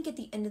just think at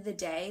the end of the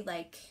day,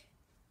 like,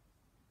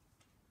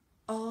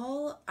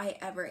 all I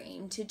ever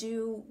aimed to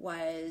do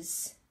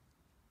was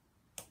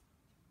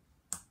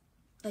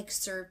like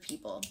serve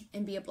people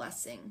and be a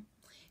blessing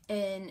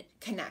and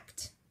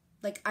connect.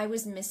 Like, I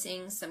was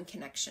missing some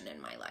connection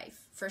in my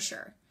life, for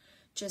sure.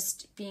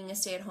 Just being a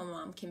stay-at-home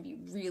mom can be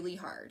really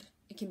hard.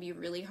 It can be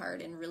really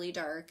hard and really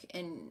dark,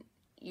 and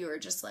you're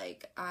just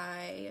like,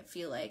 I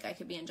feel like I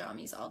could be in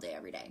jammies all day,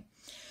 every day.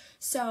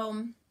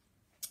 So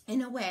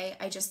in a way,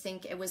 I just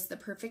think it was the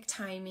perfect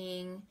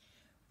timing.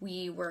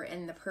 We were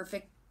in the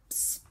perfect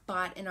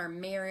spot in our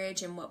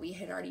marriage and what we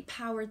had already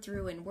powered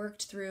through and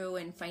worked through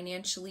and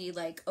financially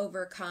like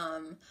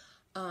overcome.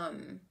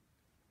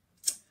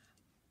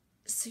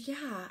 So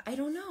yeah, I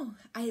don't know.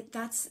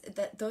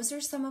 Those are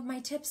some of my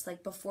tips.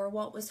 Like, before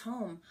Walt was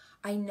home,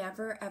 I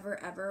never,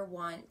 ever, ever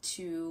want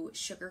to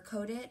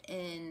sugarcoat it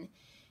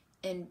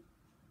and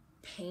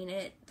paint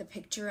it, the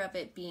picture of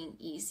it being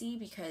easy,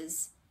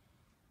 because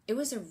it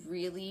was a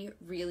really,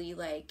 really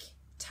like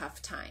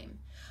tough time.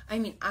 I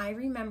mean, I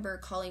remember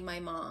calling my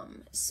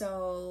mom.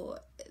 So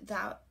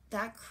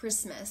that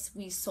Christmas,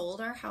 we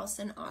sold our house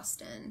in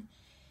Austin.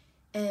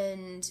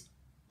 And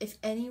if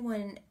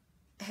anyone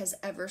has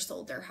ever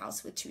sold their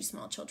house with 2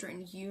 small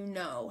children, you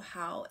know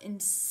how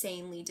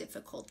insanely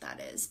difficult that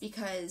is.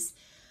 Because,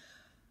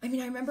 I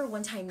mean, I remember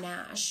one time,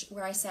 Nash,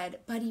 where I said,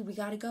 buddy, we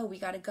gotta go.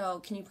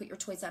 Can you put your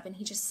toys up? And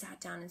he just sat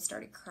down and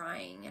started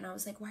crying. And I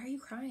was like, why are you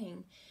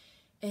crying?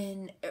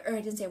 Or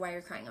I didn't say, why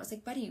you're crying. I was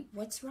like, buddy,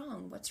 what's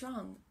wrong?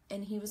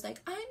 And he was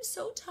like, I'm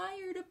so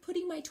tired of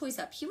putting my toys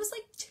up. He was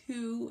like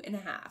 2.5.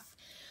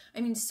 I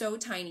mean, so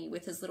tiny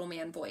with his little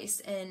man voice.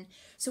 And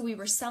so we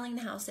were selling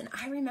the house, and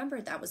I remember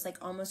that was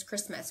like almost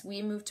Christmas.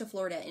 We moved to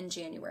Florida in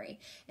January,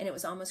 and it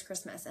was almost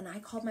Christmas. And I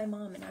called my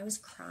mom, and I was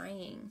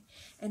crying,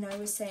 and I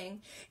was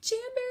saying,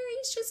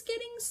 Jamberry's just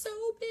getting so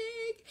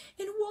big,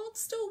 and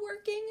Walt's still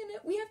working, and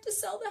we have to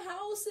sell the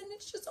house, and it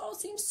just all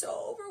seems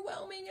so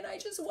overwhelming. And I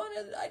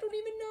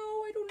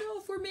don't know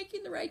if we're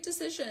making the right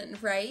decision,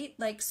 right?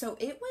 Like, so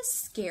it was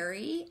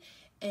scary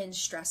and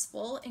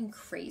stressful and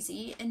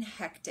crazy and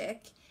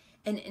hectic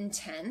and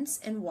intense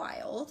and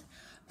wild.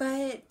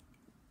 But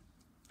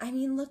I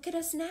mean, look at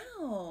us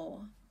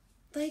now.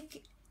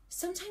 Like,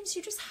 sometimes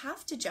you just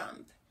have to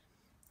jump.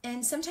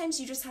 And sometimes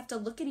you just have to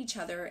look at each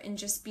other and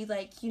just be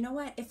like, you know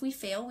what? If we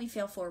fail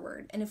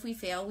forward. And if we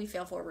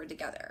fail forward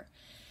together.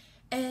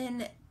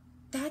 And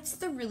that's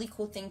the really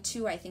cool thing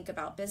too, I think,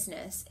 about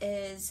business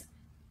is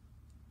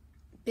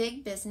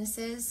big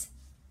businesses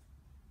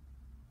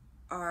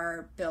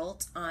are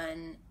built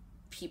on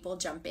people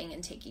jumping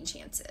and taking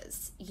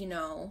chances, you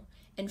know,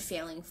 and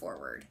failing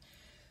forward.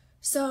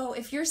 So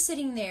if you're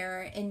sitting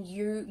there and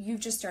you've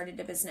just started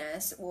a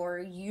business, or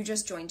you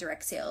just joined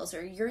direct sales,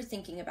 or you're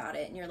thinking about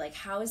it and you're like,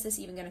 how is this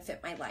even going to fit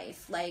my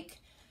life? Like,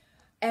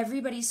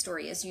 everybody's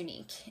story is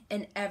unique,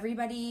 and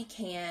everybody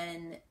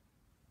can,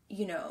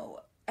 you know,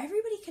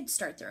 everybody could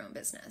start their own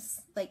business.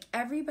 Like,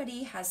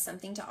 everybody has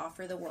something to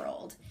offer the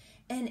world.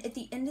 And at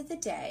the end of the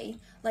day,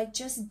 like,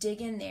 just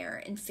dig in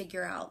there and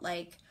figure out,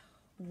 like,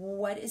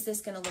 what is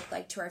this going to look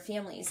like to our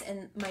families?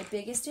 And my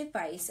biggest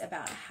advice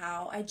about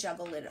how I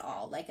juggle it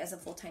all, like as a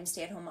full-time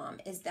stay-at-home mom,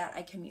 is that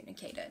I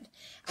communicated.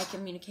 I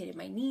communicated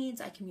my needs.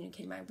 I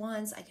communicated my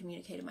wants. I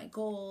communicated my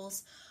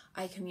goals.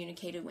 I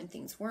communicated when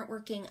things weren't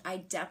working. I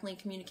definitely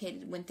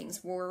communicated when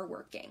things were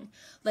working.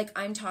 Like,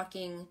 I'm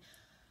talking,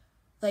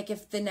 like,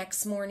 if the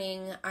next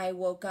morning I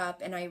woke up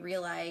and I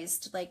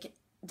realized, like,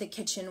 the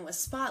kitchen was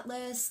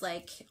spotless,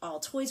 like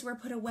all toys were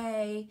put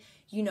away,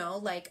 you know,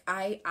 like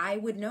I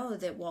would know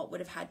that Walt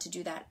would have had to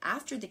do that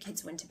after the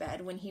kids went to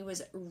bed when he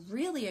was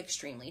really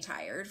extremely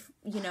tired,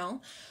 you know.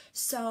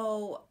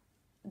 So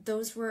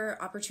those were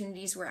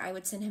opportunities where I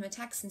would send him a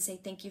text and say,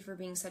 thank you for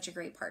being such a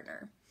great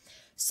partner.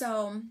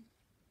 So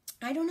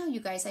I don't know,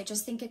 you guys, I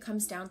just think it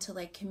comes down to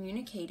like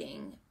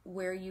communicating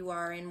where you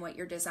are and what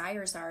your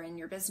desires are in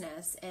your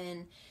business,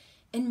 and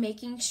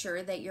making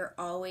sure that you're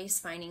always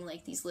finding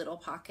like these little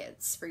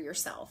pockets for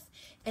yourself.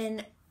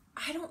 And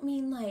I don't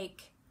mean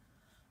like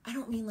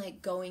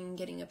going and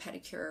getting a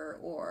pedicure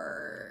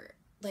or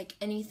like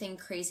anything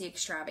crazy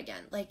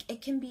extravagant. Like,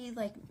 it can be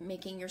like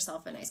making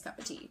yourself a nice cup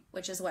of tea,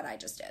 which is what I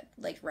just did.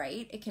 Like,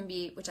 right? It can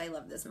be, which I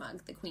love this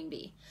mug, the Queen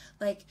Bee.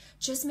 Like,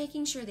 just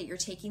making sure that you're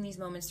taking these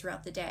moments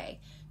throughout the day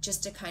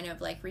just to kind of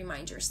like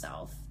remind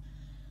yourself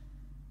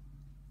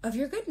of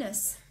your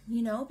goodness,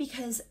 you know,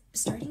 because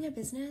starting a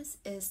business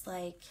is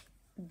like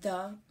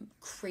the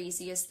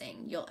craziest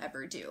thing you'll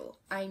ever do.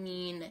 I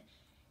mean,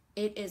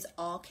 it is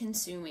all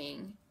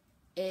consuming.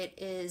 It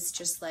is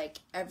just like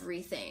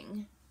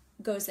everything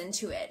goes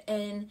into it.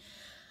 And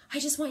I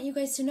just want you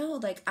guys to know,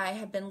 like, I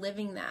have been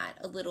living that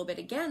a little bit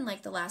again,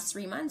 like the last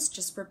 3 months,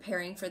 just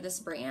preparing for this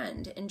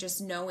brand and just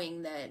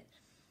knowing that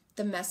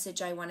the message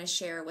I want to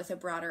share with a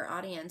broader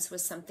audience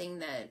was something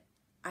that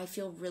I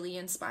feel really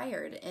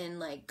inspired and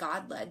like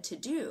God led to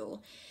do.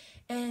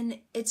 And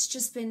it's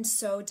just been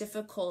so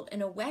difficult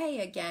in a way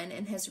again,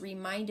 and has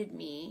reminded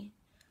me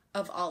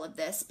of all of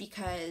this,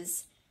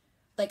 because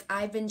like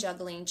I've been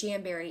juggling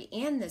Jamberry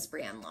and this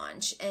brand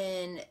launch,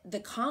 and the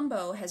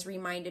combo has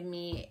reminded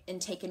me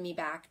and taken me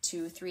back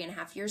to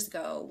 3.5 years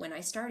ago when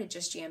I started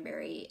just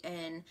Jamberry,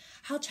 and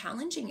how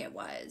challenging it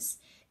was,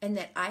 and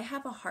that I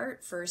have a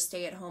heart for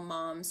stay-at-home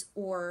moms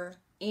or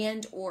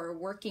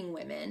working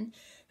women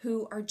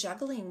who are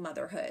juggling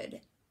motherhood,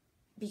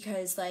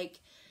 because like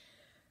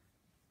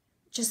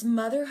just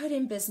motherhood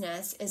and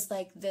business is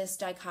like this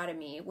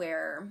dichotomy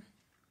where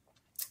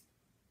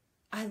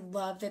I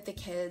love that the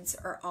kids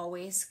are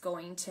always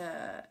going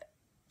to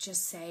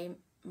just say,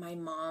 my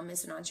mom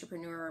is an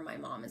entrepreneur or my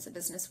mom is a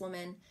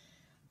businesswoman.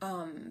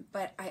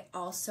 But I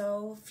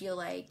also feel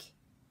like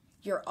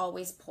you're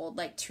always pulled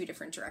like 2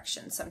 different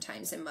directions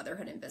sometimes in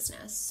motherhood and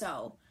business.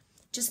 So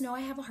just know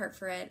I have a heart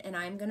for it, and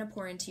I'm going to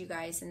pour into you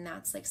guys, and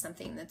that's like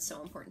something that's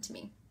so important to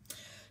me.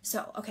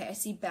 So, okay, I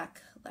see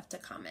Beck left a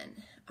comment.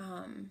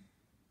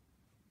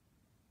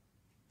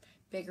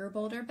 Bigger,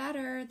 bolder,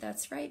 better.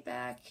 That's right,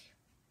 Beck.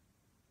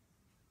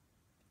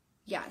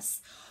 Yes.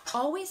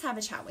 Always have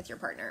a chat with your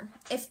partner.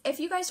 If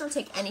you guys don't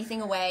take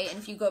anything away, and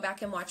if you go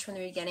back and watch from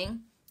the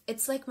beginning,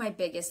 it's like my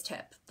biggest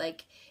tip.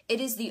 Like, it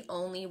is the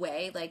only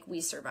way like we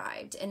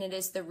survived, and it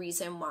is the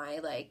reason why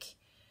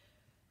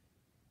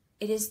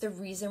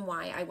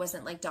I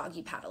wasn't like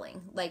doggy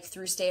paddling, like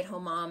through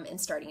stay-at-home mom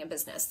and starting a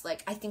business.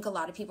 Like, I think a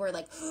lot of people are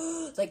like,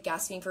 like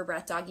gasping for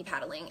breath, doggy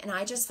paddling. And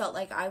I just felt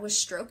like I was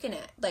stroking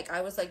it. Like,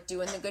 I was like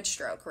doing the good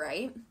stroke,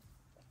 right?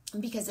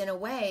 Because in a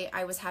way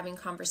I was having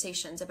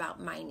conversations about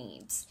my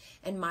needs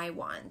and my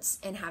wants,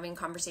 and having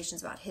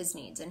conversations about his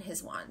needs and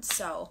his wants.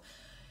 So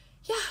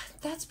yeah,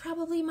 that's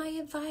probably my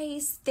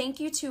advice. Thank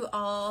you to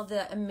all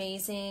the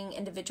amazing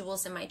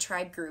individuals in my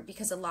tribe group,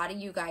 because a lot of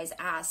you guys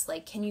asked,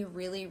 like, can you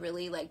really,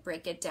 really like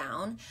break it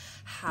down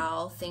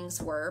how things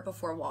were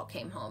before Walt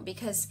came home?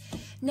 Because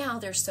now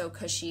they're so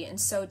cushy and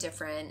so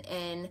different.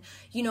 And,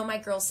 you know, my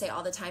girls say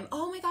all the time,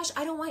 oh my gosh,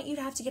 I don't want you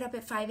to have to get up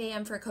at 5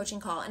 a.m. for a coaching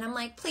call. And I'm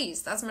like,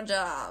 please, that's my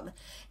job.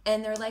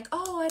 And they're like,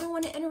 oh, I don't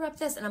want to interrupt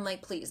this. And I'm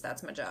like, please,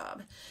 that's my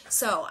job.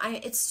 So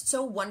it's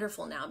so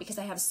wonderful now, because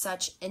I have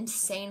such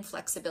insane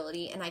flexibility,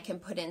 and I can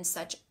put in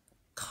such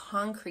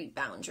concrete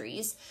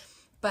boundaries,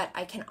 but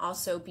I can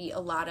also be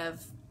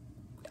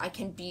I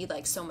can be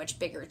like so much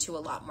bigger to a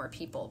lot more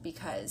people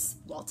because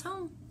Walt's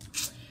home.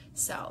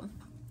 So,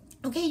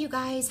 okay, you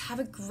guys, have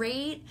a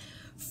great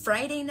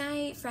Friday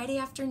night, Friday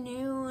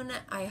afternoon,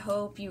 I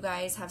hope you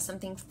guys have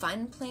something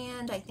fun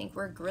planned. I think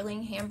we're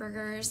grilling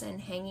hamburgers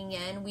and hanging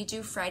in. We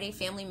do Friday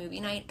family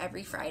movie night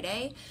every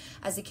Friday.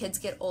 As the kids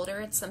get older,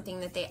 it's something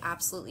that they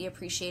absolutely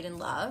appreciate and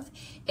love.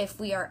 If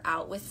we are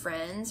out with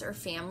friends or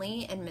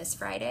family and miss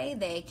Friday,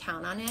 they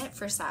count on it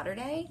for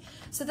Saturday.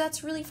 So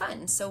that's really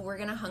fun. So we're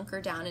gonna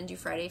hunker down and do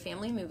Friday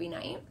family movie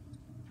night.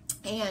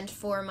 And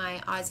for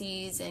my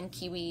Aussies and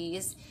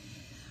Kiwis,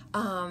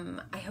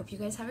 I hope you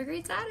guys have a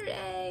great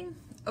Saturday.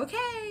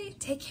 Okay,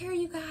 take care,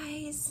 you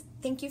guys.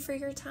 Thank you for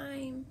your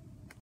time.